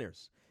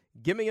 49ers.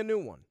 Give me a new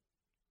one,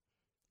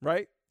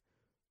 right?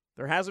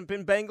 There hasn't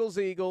been Bengals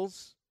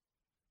Eagles.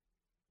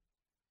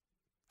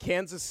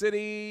 Kansas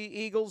City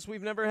Eagles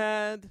we've never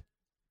had.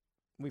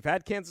 We've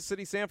had Kansas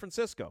City San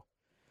Francisco.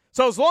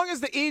 So as long as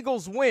the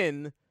Eagles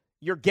win,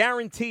 you're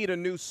guaranteed a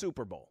new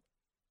Super Bowl,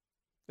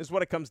 is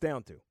what it comes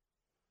down to.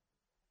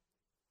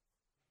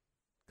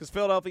 Because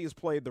Philadelphia has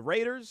played the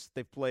Raiders,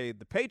 they've played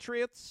the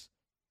Patriots,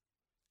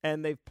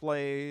 and they've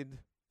played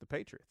the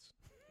Patriots.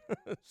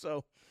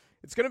 So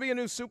it's going to be a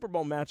new Super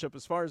Bowl matchup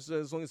as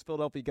long as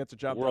Philadelphia gets a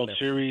job done there. World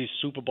Series,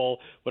 Super Bowl,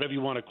 whatever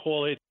you want to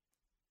call it.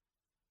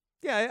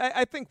 Yeah,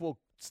 I think we'll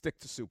stick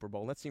to Super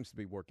Bowl. That seems to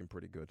be working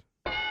pretty good.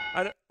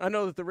 I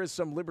know that there is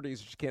some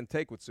liberties that you can't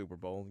take with Super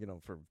Bowl,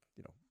 for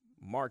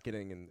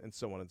marketing and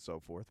so on and so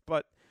forth.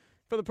 But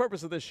for the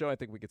purpose of this show, I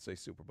think we could say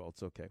Super Bowl.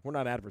 It's okay. We're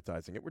not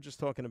advertising it. We're just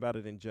talking about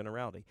it in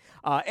generality.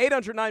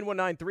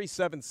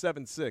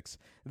 800-919-3776.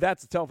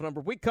 That's the telephone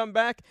number. We come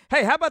back.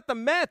 Hey, how about the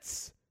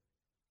Mets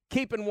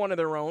keeping one of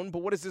their own? But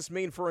what does this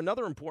mean for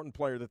another important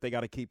player that they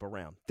got to keep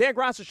around? Dan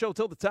Graca Show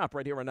till the top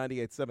right here on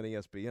 98.7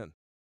 ESPN.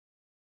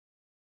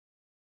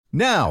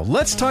 Now,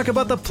 let's talk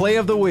about the play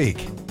of the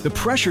week. The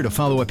pressure to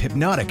follow up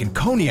Hypnotic and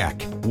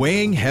Cognac,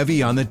 weighing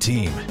heavy on the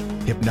team.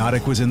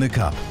 Hypnotic was in the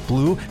cup,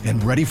 blue,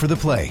 and ready for the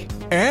play.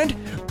 And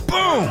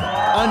boom!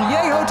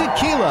 Añejo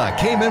Tequila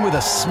came in with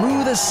a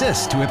smooth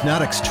assist to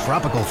Hypnotic's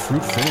tropical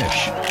fruit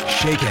finish.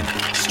 Shaken,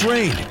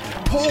 strained,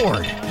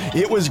 poured.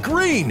 It was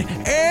green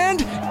and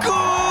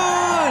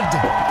good!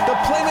 The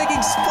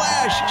playmaking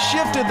splash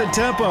shifted the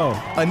tempo.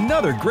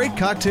 Another great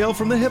cocktail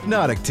from the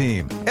Hypnotic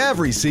team.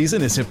 Every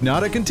season is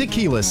Hypnotic and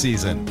Tequila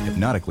season.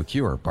 Hypnotic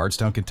Liqueur,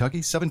 Bardstown, Kentucky,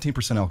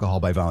 17%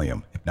 alcohol by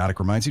volume. Hypnotic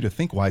reminds you to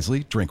think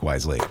wisely, drink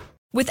wisely.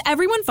 With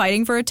everyone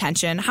fighting for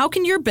attention, how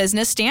can your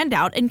business stand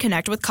out and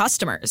connect with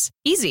customers?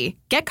 Easy.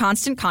 Get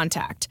Constant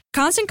Contact.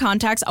 Constant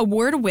Contact's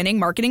award-winning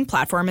marketing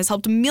platform has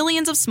helped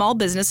millions of small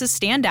businesses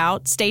stand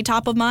out, stay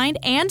top of mind,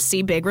 and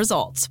see big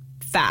results.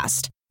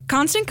 Fast.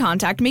 Constant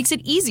Contact makes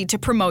it easy to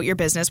promote your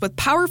business with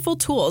powerful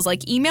tools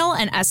like email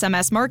and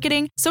SMS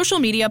marketing, social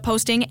media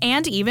posting,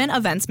 and even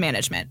events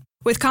management.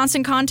 With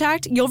Constant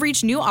Contact, you'll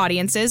reach new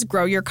audiences,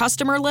 grow your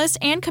customer list,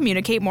 and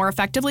communicate more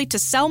effectively to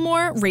sell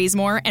more, raise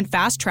more, and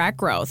fast-track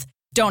growth.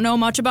 Don't know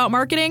much about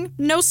marketing?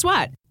 No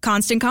sweat.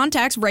 Constant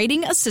Contact's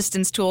writing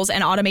assistance tools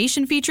and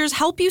automation features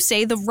help you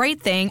say the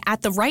right thing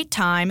at the right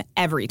time,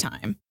 every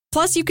time.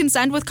 Plus, you can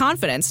send with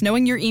confidence,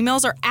 knowing your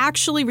emails are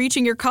actually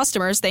reaching your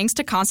customers thanks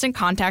to Constant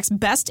Contact's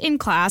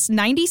best-in-class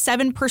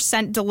 97%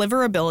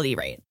 deliverability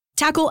rate.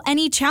 Tackle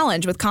any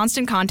challenge with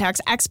Constant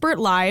Contact's expert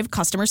live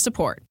customer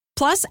support.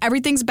 Plus,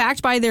 everything's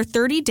backed by their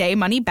 30-day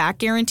money-back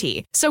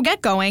guarantee. So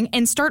get going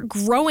and start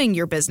growing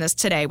your business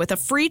today with a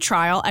free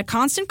trial at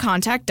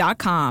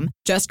ConstantContact.com.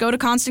 Just go to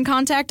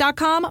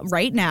ConstantContact.com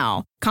right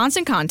now.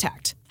 Constant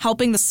Contact,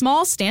 helping the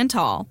small stand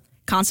tall.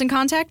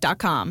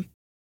 ConstantContact.com.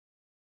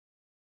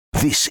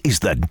 This is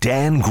the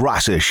Dan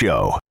Graca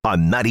Show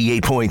on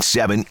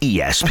 98.7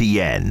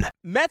 ESPN.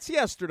 Mets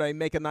yesterday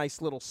make a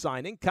nice little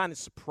signing, kind of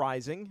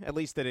surprising, at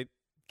least that it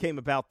came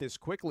about this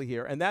quickly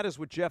here, and that is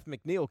with Jeff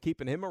McNeil,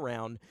 keeping him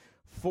around.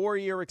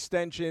 4-year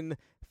extension,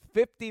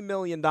 $50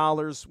 million,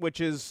 which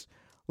is,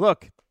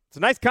 look, it's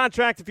a nice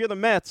contract if you're the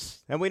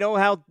Mets, and we know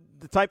how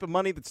the type of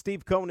money that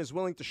Steve Cohen is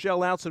willing to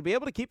shell out, so to be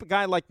able to keep a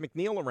guy like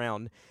McNeil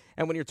around,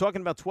 and when you're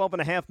talking about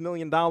 $12.5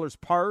 million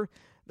per,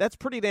 that's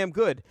pretty damn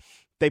good.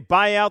 They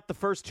buy out the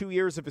first 2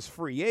 years of his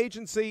free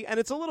agency, and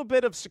it's a little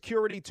bit of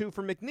security, too,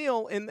 for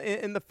McNeil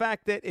in the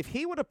fact that if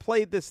he would have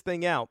played this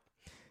thing out,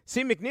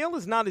 see, McNeil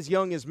is not as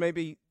young as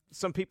maybe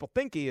some people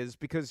think he is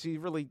because he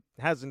really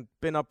hasn't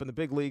been up in the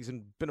big leagues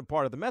and been a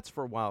part of the Mets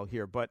for a while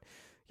here. But,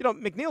 you know,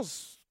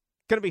 McNeil's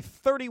going to be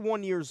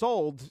 31 years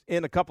old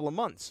in a couple of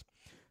months.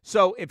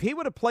 So if he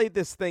would have played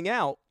this thing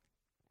out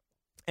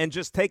and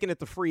just taken it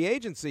to free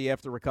agency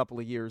after a couple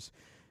of years,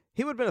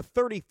 he would have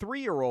been a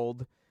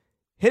 33-year-old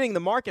hitting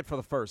the market for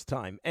the first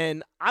time.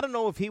 And I don't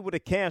know if he would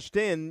have cashed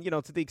in, you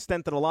know, to the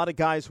extent that a lot of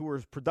guys who are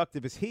as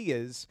productive as he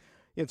is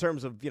in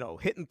terms of, you know,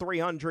 hitting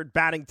 300,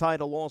 batting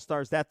title,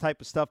 all-stars, that type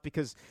of stuff,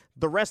 because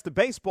the rest of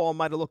baseball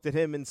might have looked at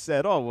him and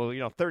said, oh, well, you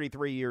know,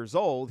 33 years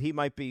old, he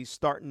might be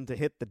starting to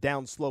hit the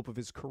downslope of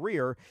his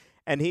career,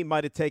 and he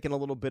might have taken a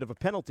little bit of a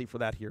penalty for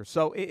that here.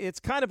 So it's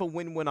kind of a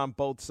win-win on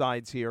both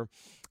sides here,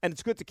 and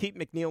it's good to keep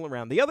McNeil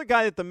around. The other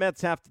guy that the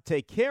Mets have to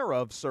take care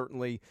of,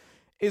 certainly,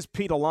 is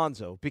Pete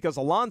Alonso, because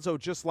Alonso,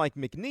 just like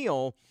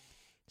McNeil,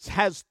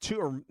 has two,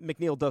 or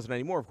McNeil doesn't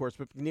anymore, of course,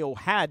 but McNeil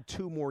had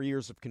 2 more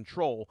years of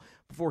control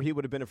before he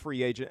would have been a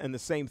free agent, and the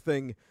same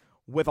thing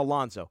with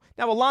Alonso.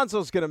 Now,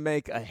 Alonso's going to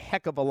make a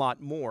heck of a lot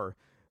more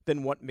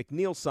than what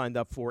McNeil signed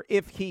up for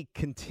if he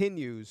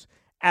continues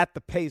at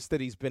the pace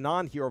that he's been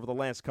on here over the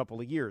last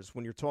couple of years.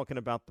 When you're talking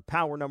about the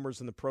power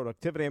numbers and the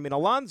productivity, I mean,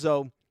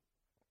 Alonso,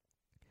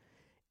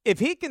 if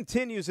he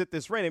continues at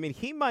this rate, I mean,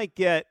 he might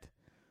get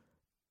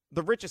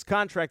the richest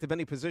contract of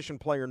any position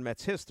player in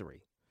Mets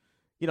history.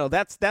 You know,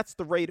 that's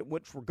the rate at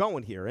which we're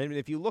going here. And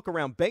if you look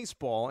around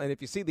baseball and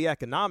if you see the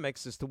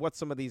economics as to what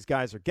some of these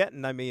guys are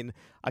getting, I mean,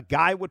 a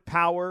guy with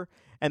power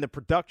and the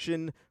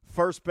production,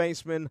 first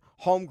baseman,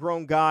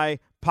 homegrown guy,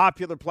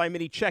 popular play, I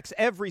mean, he checks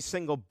every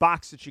single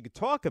box that you could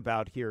talk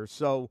about here.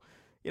 So,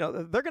 you know,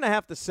 they're going to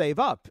have to save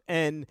up.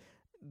 And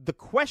the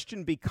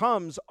question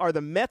becomes, are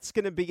the Mets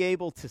going to be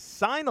able to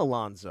sign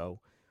Alonso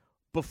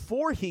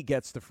before he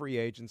gets to free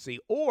agency?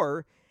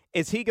 Or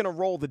is he going to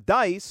roll the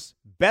dice,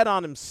 bet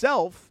on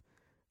himself,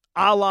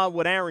 a la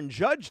what Aaron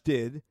Judge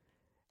did,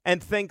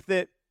 and think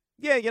that,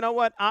 yeah, you know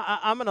what,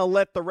 I'm going to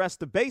let the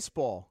rest of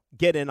baseball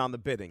get in on the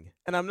bidding.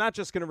 And I'm not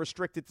just going to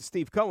restrict it to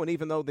Steve Cohen,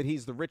 even though that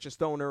he's the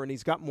richest owner and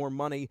he's got more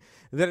money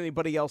than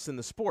anybody else in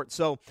the sport.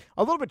 So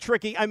a little bit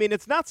tricky. I mean,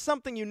 it's not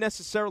something you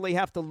necessarily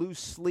have to lose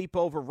sleep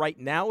over right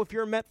now if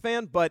you're a Met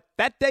fan, but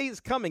that day is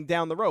coming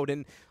down the road.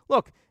 And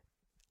look,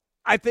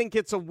 I think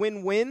it's a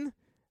win-win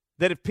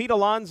that if Pete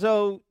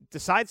Alonso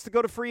decides to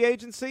go to free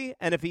agency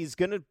and if he's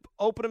going to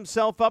open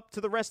himself up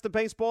to the rest of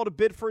baseball to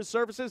bid for his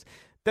services,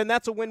 then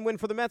that's a win-win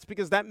for the Mets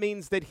because that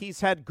means that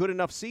he's had good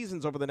enough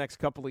seasons over the next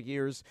couple of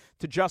years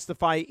to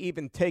justify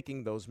even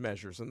taking those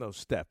measures and those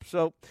steps.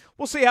 So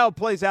we'll see how it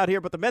plays out here,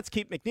 but the Mets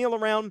keep McNeil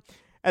around,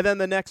 and then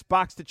the next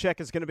box to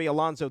check is going to be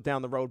Alonso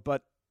down the road.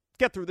 But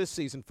get through this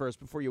season first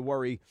before you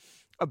worry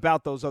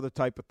about those other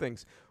type of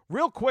things.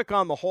 Real quick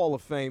on the Hall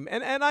of Fame,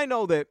 and I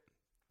know that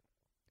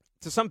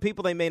to some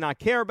people they may not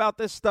care about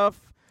this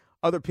stuff.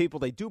 Other people,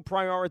 they do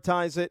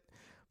prioritize it.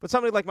 But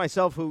somebody like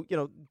myself who,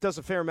 does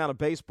a fair amount of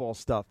baseball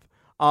stuff,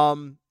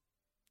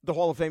 the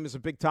Hall of Fame is a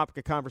big topic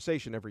of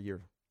conversation every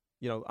year,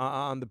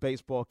 on the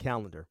baseball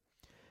calendar.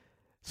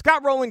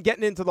 Scott Rowland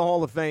getting into the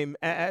Hall of Fame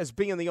as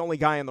being the only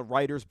guy on the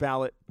writer's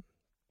ballot,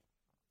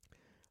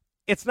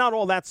 it's not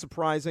all that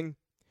surprising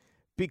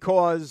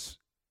because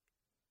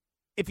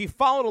if you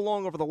followed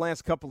along over the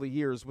last couple of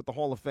years with the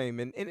Hall of Fame,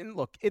 and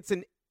look, it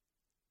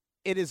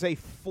is a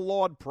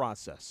flawed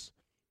process,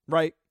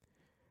 right?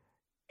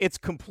 It's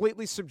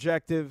completely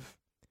subjective.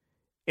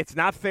 It's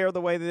not fair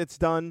the way that it's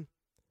done.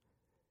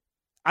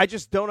 I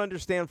just don't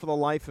understand for the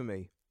life of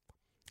me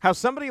how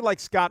somebody like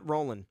Scott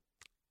Rowland,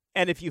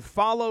 and if you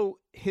follow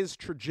his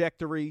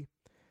trajectory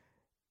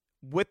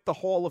with the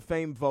Hall of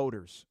Fame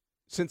voters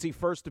since he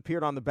first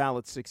appeared on the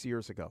ballot 6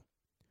 years ago,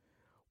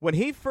 when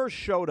he first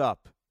showed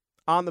up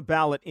on the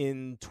ballot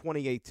in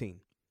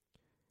 2018,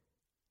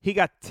 he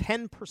got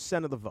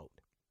 10% of the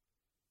vote,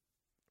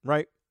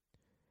 right?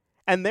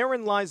 And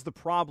therein lies the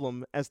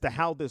problem as to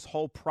how this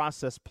whole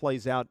process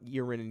plays out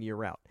year in and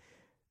year out.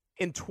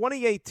 In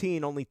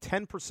 2018, only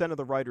 10% of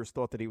the writers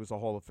thought that he was a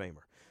Hall of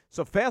Famer.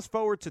 So fast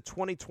forward to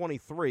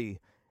 2023,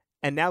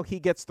 and now he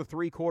gets the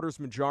three-quarters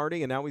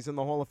majority, and now he's in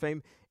the Hall of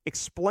Fame.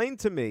 Explain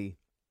to me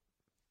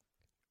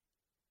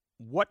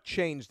what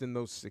changed in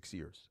those 6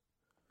 years.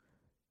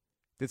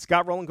 Did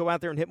Scott Rowland go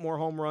out there and hit more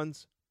home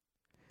runs?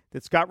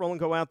 Did Scott Rowland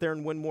go out there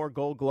and win more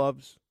Gold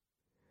Gloves?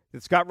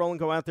 Did Scott Rowland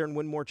go out there and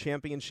win more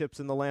championships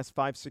in the last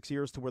 5-6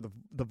 years to where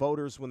the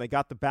voters, when they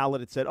got the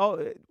ballot, it said,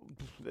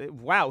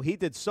 wow, he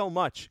did so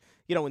much,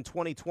 in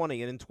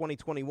 2020 and in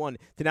 2021,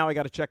 to now I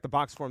got to check the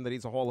box for him that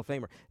he's a Hall of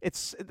Famer.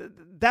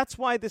 That's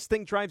why this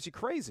thing drives you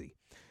crazy.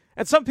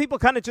 And some people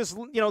kind of just,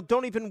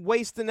 don't even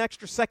waste an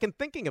extra second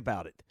thinking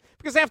about it.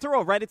 Because after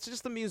all, right, it's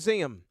just a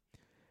museum.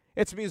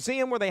 It's a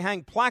museum where they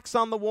hang plaques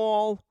on the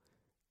wall.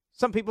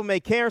 Some people may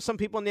care. Some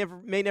people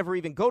may never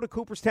even go to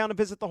Cooperstown to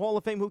visit the Hall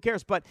of Fame. Who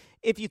cares? But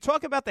if you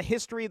talk about the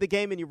history of the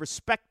game and you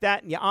respect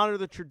that and you honor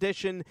the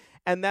tradition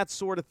and that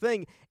sort of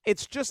thing,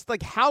 it's just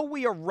like how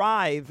we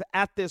arrive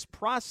at this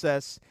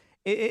process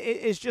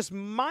is just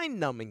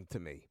mind-numbing to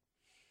me.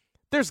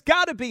 There's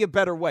got to be a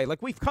better way.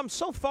 Like, we've come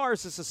so far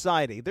as a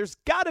society. There's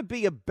got to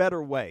be a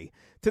better way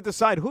to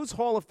decide who's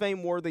Hall of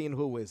Fame worthy and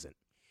who isn't.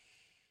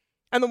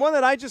 And the one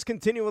that I just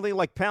continually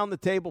pound the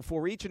table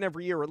for each and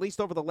every year, or at least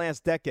over the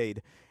last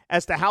decade,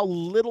 as to how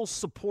little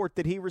support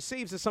that he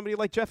receives is somebody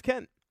like Jeff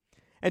Kent.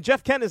 And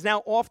Jeff Kent is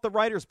now off the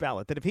writer's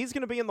ballot, that if he's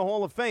going to be in the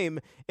Hall of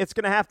Fame, it's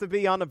going to have to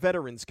be on a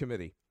Veterans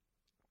Committee.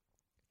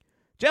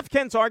 Jeff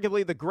Kent's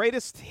arguably the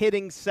greatest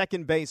hitting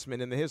second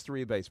baseman in the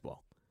history of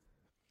baseball.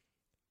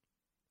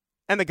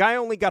 And the guy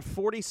only got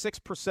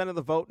 46% of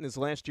the vote in his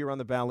last year on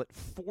the ballot.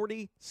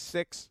 46%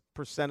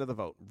 of the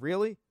vote.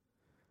 Really?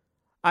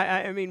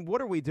 I mean,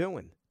 what are we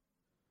doing?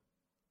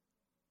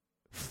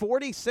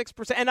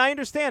 46%. And I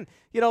understand,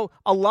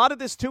 a lot of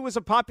this, too, is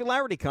a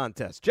popularity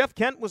contest. Jeff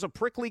Kent was a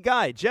prickly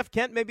guy. Jeff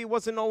Kent maybe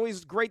wasn't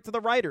always great to the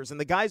writers and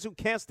the guys who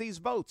cast these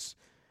votes.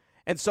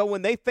 And so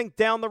when they think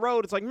down the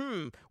road, it's like,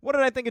 what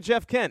did I think of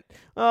Jeff Kent?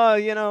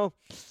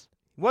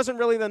 Wasn't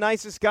really the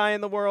nicest guy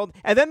in the world.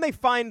 And then they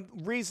find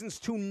reasons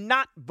to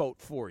not vote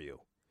for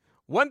you.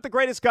 Wasn't the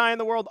greatest guy in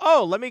the world.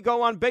 Oh, let me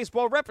go on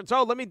Baseball Reference.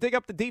 Oh, let me dig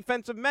up the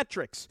defensive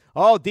metrics.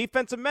 Oh,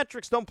 defensive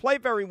metrics don't play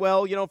very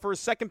well, for a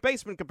second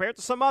baseman compared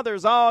to some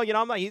others. Oh,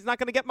 he's not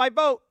going to get my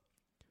vote.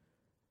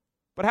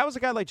 But how is a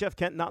guy like Jeff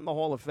Kent not in the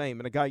Hall of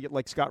Fame and a guy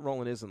like Scott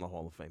Rowland is in the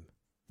Hall of Fame?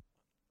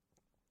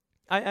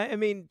 I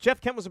mean,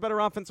 Jeff Kent was a better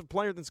offensive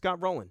player than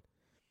Scott Rowland.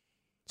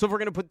 So if we're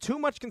going to put too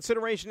much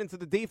consideration into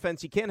the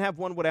defense, you can't have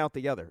one without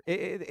the other.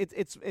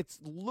 It's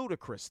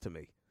ludicrous to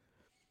me.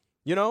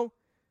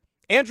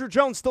 Andrew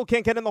Jones still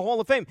can't get in the Hall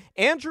of Fame.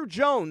 Andrew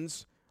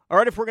Jones, all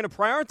right, if we're going to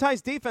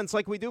prioritize defense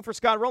like we do for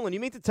Scott Rowland,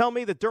 you mean to tell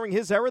me that during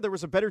his era there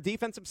was a better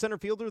defensive center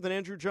fielder than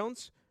Andrew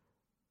Jones?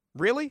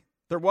 Really?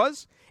 There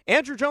was?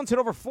 Andrew Jones hit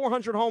over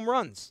 400 home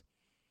runs.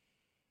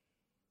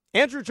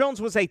 Andrew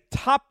Jones was a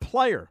top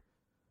player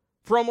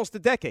for almost a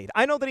decade.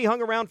 I know that he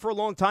hung around for a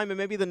long time and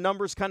maybe the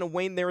numbers kind of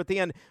waned there at the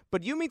end,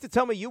 but you mean to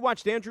tell me you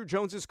watched Andrew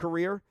Jones's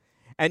career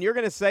and you're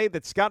going to say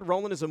that Scott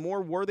Rowland is a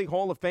more worthy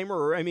Hall of Famer?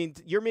 Or,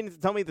 you're meaning to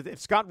tell me that if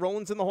Scott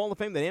Rowland's in the Hall of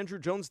Fame, that Andrew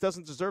Jones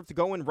doesn't deserve to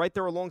go in right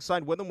there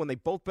alongside with him when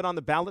they've both been on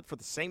the ballot for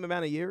the same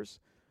amount of years?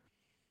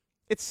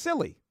 It's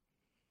silly.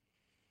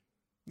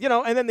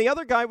 And then the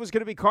other guy was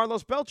going to be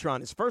Carlos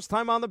Beltran, his first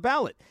time on the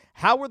ballot.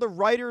 How are the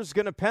writers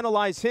going to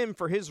penalize him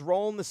for his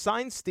role in the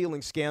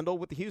sign-stealing scandal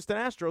with the Houston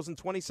Astros in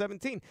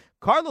 2017?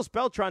 Carlos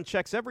Beltran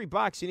checks every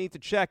box you need to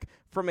check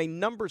from a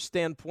number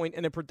standpoint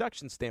and a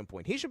production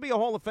standpoint. He should be a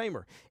Hall of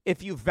Famer.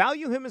 If you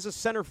value him as a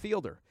center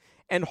fielder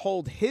and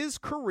hold his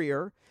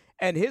career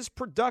and his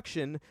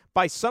production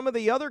by some of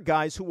the other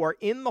guys who are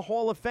in the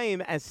Hall of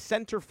Fame as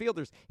center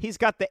fielders, he's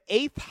got the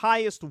 8th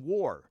highest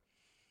WAR,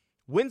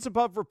 wins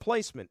above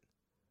replacement,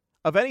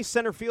 of any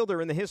center fielder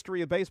in the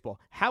history of baseball.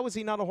 How is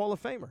he not a Hall of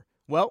Famer?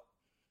 Well,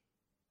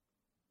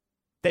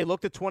 they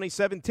looked at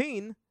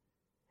 2017,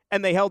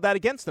 and they held that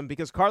against him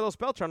because Carlos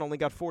Beltran only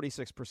got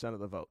 46% of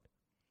the vote.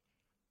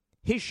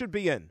 he should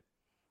be in.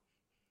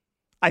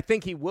 I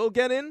think he will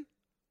get in.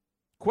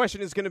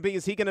 Question is going to be,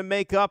 is he going to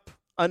make up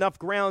enough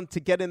ground to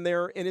get in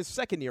there in his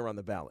second year on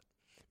the ballot?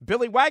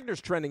 Billy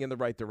Wagner's trending in the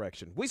right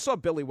direction. We saw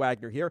Billy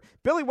Wagner here.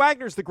 Billy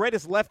Wagner's the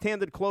greatest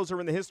left-handed closer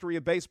in the history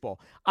of baseball.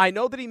 I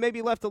know that he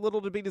maybe left a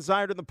little to be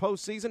desired in the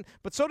postseason,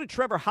 but so did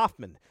Trevor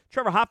Hoffman.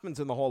 Trevor Hoffman's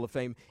in the Hall of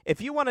Fame. If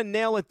you want to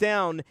nail it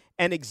down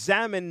and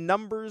examine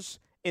numbers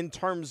in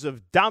terms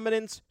of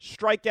dominance,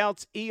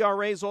 strikeouts,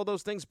 ERAs, all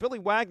those things, Billy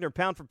Wagner,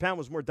 pound for pound,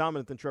 was more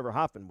dominant than Trevor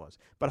Hoffman was.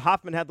 But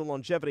Hoffman had the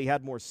longevity,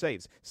 had more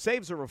saves.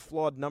 Saves are a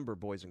flawed number,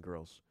 boys and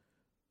girls.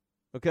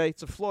 Okay?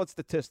 It's a flawed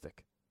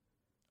statistic.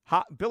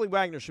 Billy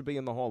Wagner should be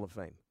in the Hall of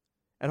Fame.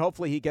 And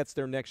hopefully he gets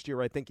there next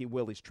year. I think he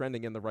will. He's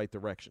trending in the right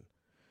direction.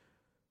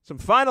 Some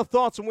final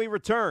thoughts when we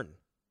return.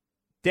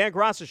 Dan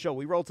Graca Show.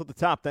 We roll to the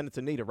top. Then it's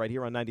Anita right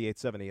here on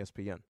 98.7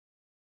 ESPN.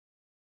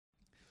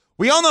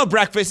 We all know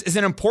breakfast is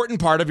an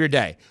important part of your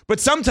day. But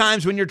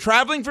sometimes when you're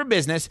traveling for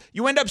business,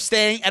 you end up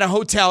staying at a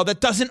hotel that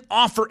doesn't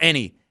offer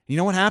any. You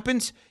know what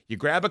happens? You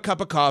grab a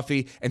cup of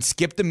coffee and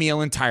skip the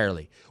meal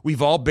entirely.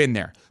 We've all been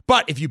there.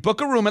 But if you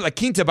book a room at La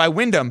Quinta by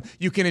Wyndham,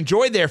 you can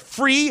enjoy their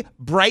free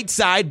Bright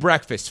Side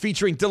breakfast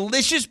featuring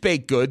delicious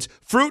baked goods,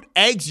 fruit,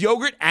 eggs,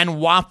 yogurt, and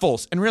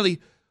waffles. And really,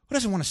 who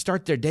doesn't want to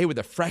start their day with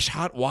a fresh,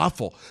 hot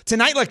waffle?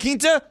 Tonight, La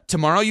Quinta,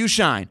 tomorrow you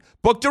shine.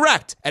 Book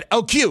direct at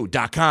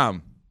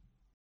LQ.com.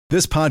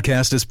 This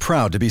podcast is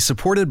proud to be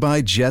supported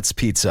by Jets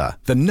Pizza,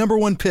 the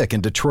 #1 pick in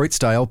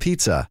Detroit-style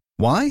pizza.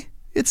 Why?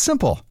 It's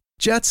simple.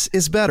 Jets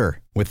is better.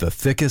 With the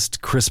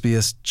thickest,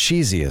 crispiest,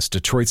 cheesiest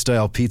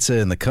Detroit-style pizza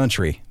in the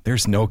country,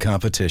 there's no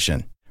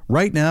competition.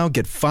 Right now,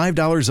 get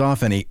 $5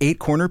 off any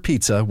 8-corner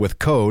pizza with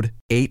code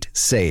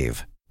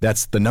 8SAVE.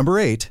 That's the number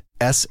 8,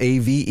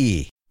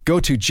 S-A-V-E. Go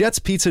to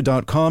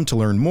jetspizza.com to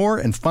learn more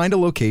and find a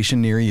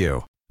location near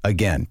you.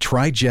 Again,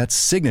 try Jet's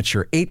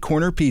signature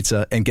 8-corner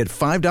pizza and get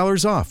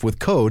 $5 off with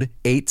code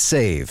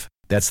 8SAVE.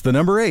 That's the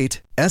number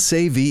 8,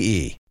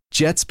 S-A-V-E.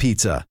 Jet's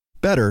Pizza.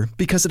 Better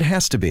because it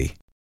has to be.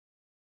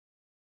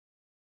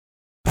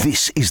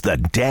 This is the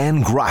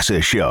Dan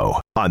Graca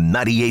Show on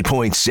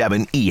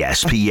 98.7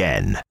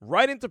 ESPN.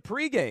 Right into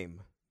pregame.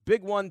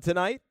 Big one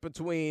tonight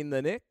between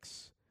the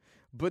Knicks,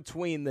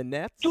 between the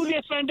Nets.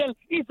 Julius Randle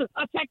is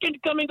a second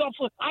coming of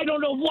I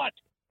don't know what.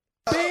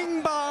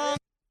 Bing bong.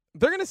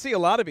 They're going to see a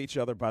lot of each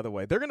other, by the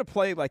way. They're going to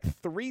play like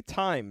 3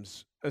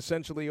 times,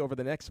 essentially, over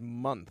the next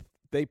month.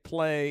 They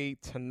play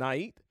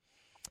tonight.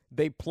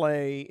 They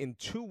play in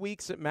 2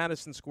 weeks at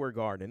Madison Square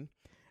Garden.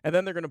 And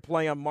then they're going to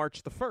play on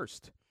March the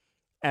 1st.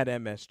 At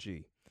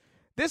MSG.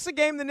 This is a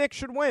game the Knicks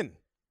should win.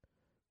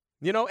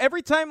 You know,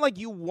 every time like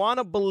you want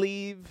to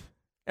believe,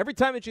 every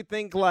time that you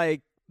think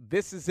like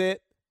this is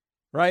it,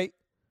 right?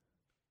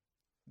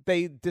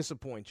 They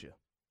disappoint you.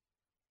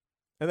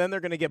 And then they're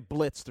going to get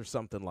blitzed or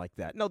something like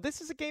that. No,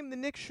 this is a game the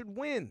Knicks should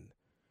win.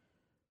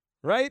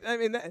 Right? I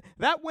mean,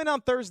 that win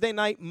on Thursday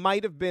night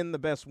might have been the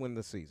best win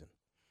this season.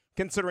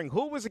 Considering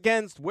who was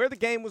against, where the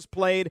game was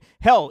played.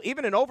 Hell,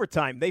 even in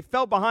overtime, they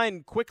fell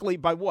behind quickly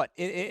by what?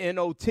 In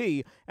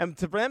OT. And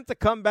for them to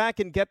come back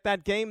and get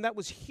that game, that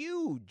was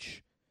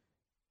huge.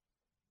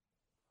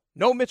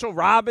 No Mitchell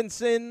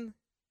Robinson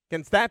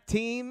against that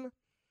team.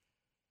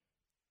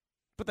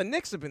 But the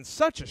Knicks have been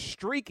such a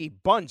streaky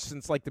bunch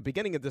since like the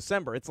beginning of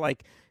December. It's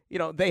like, you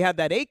know, they had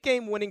that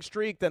 8-game winning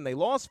streak, then they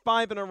lost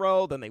 5 in a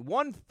row, then they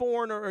won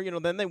 4 in a row,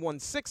 then they won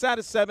 6 out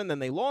of 7, then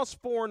they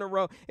lost 4 in a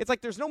row. It's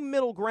like there's no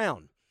middle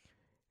ground.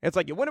 It's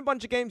like you win a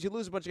bunch of games, you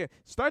lose a bunch of games.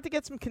 Start to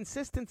get some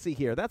consistency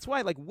here. That's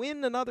why, like,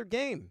 win another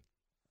game.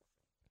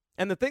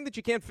 And the thing that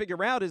you can't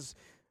figure out is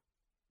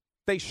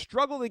they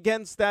struggled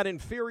against that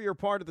inferior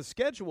part of the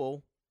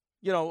schedule,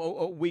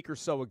 a week or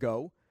so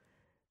ago.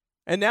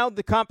 And now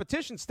the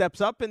competition steps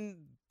up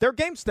and their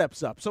game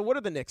steps up. So what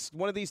are the Knicks?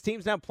 One of these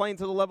teams now playing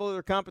to the level of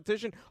their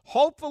competition?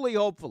 Hopefully,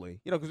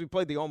 because we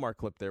played the Omar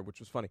clip there, which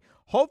was funny.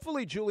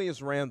 Hopefully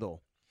Julius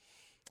Randle,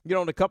 in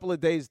a couple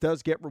of days,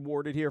 does get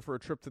rewarded here for a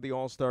trip to the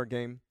All-Star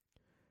game.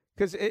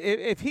 Because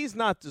if he's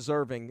not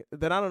deserving,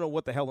 then I don't know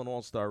what the hell an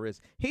All-Star is.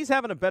 He's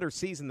having a better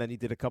season than he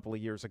did a couple of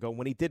years ago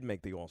when he did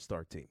make the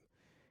All-Star team.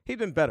 He's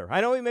been better.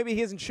 I know maybe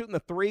he isn't shooting the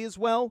 3 as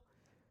well,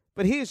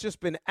 but he has just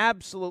been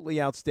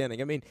absolutely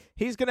outstanding. I mean,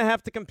 he's going to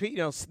have to compete,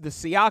 the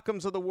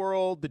Siakams of the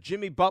world, the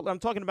Jimmy Butler. I'm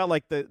talking about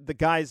like the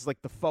guys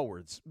like the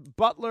forwards.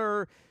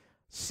 Butler,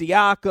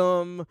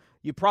 Siakam,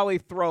 you probably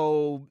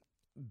throw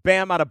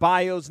Bam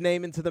Adebayo's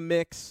name into the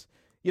mix,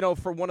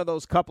 for one of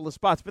those couple of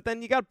spots. But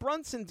then you got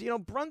Brunson.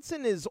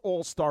 Brunson is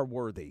all-star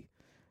worthy.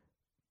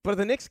 But are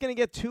the Knicks going to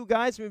get 2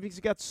 guys? I mean, because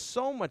you got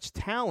so much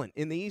talent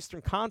in the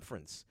Eastern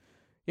Conference.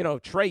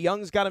 Trae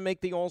Young's got to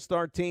make the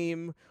all-star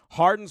team.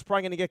 Harden's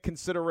probably going to get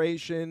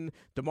consideration.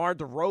 DeMar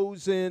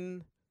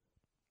DeRozan.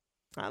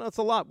 I don't know, it's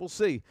a lot. We'll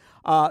see.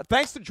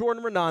 Thanks to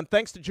Jordan Raanan.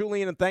 Thanks to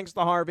Julian. And thanks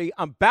to Harvey.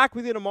 I'm back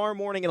with you tomorrow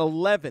morning at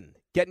 11.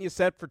 Getting you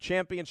set for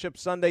Championship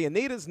Sunday.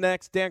 Anita's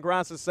next. Dan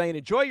Graca is saying,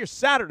 enjoy your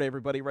Saturday,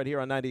 everybody, right here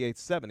on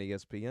 98.7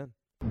 ESPN.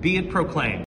 Be it proclaimed.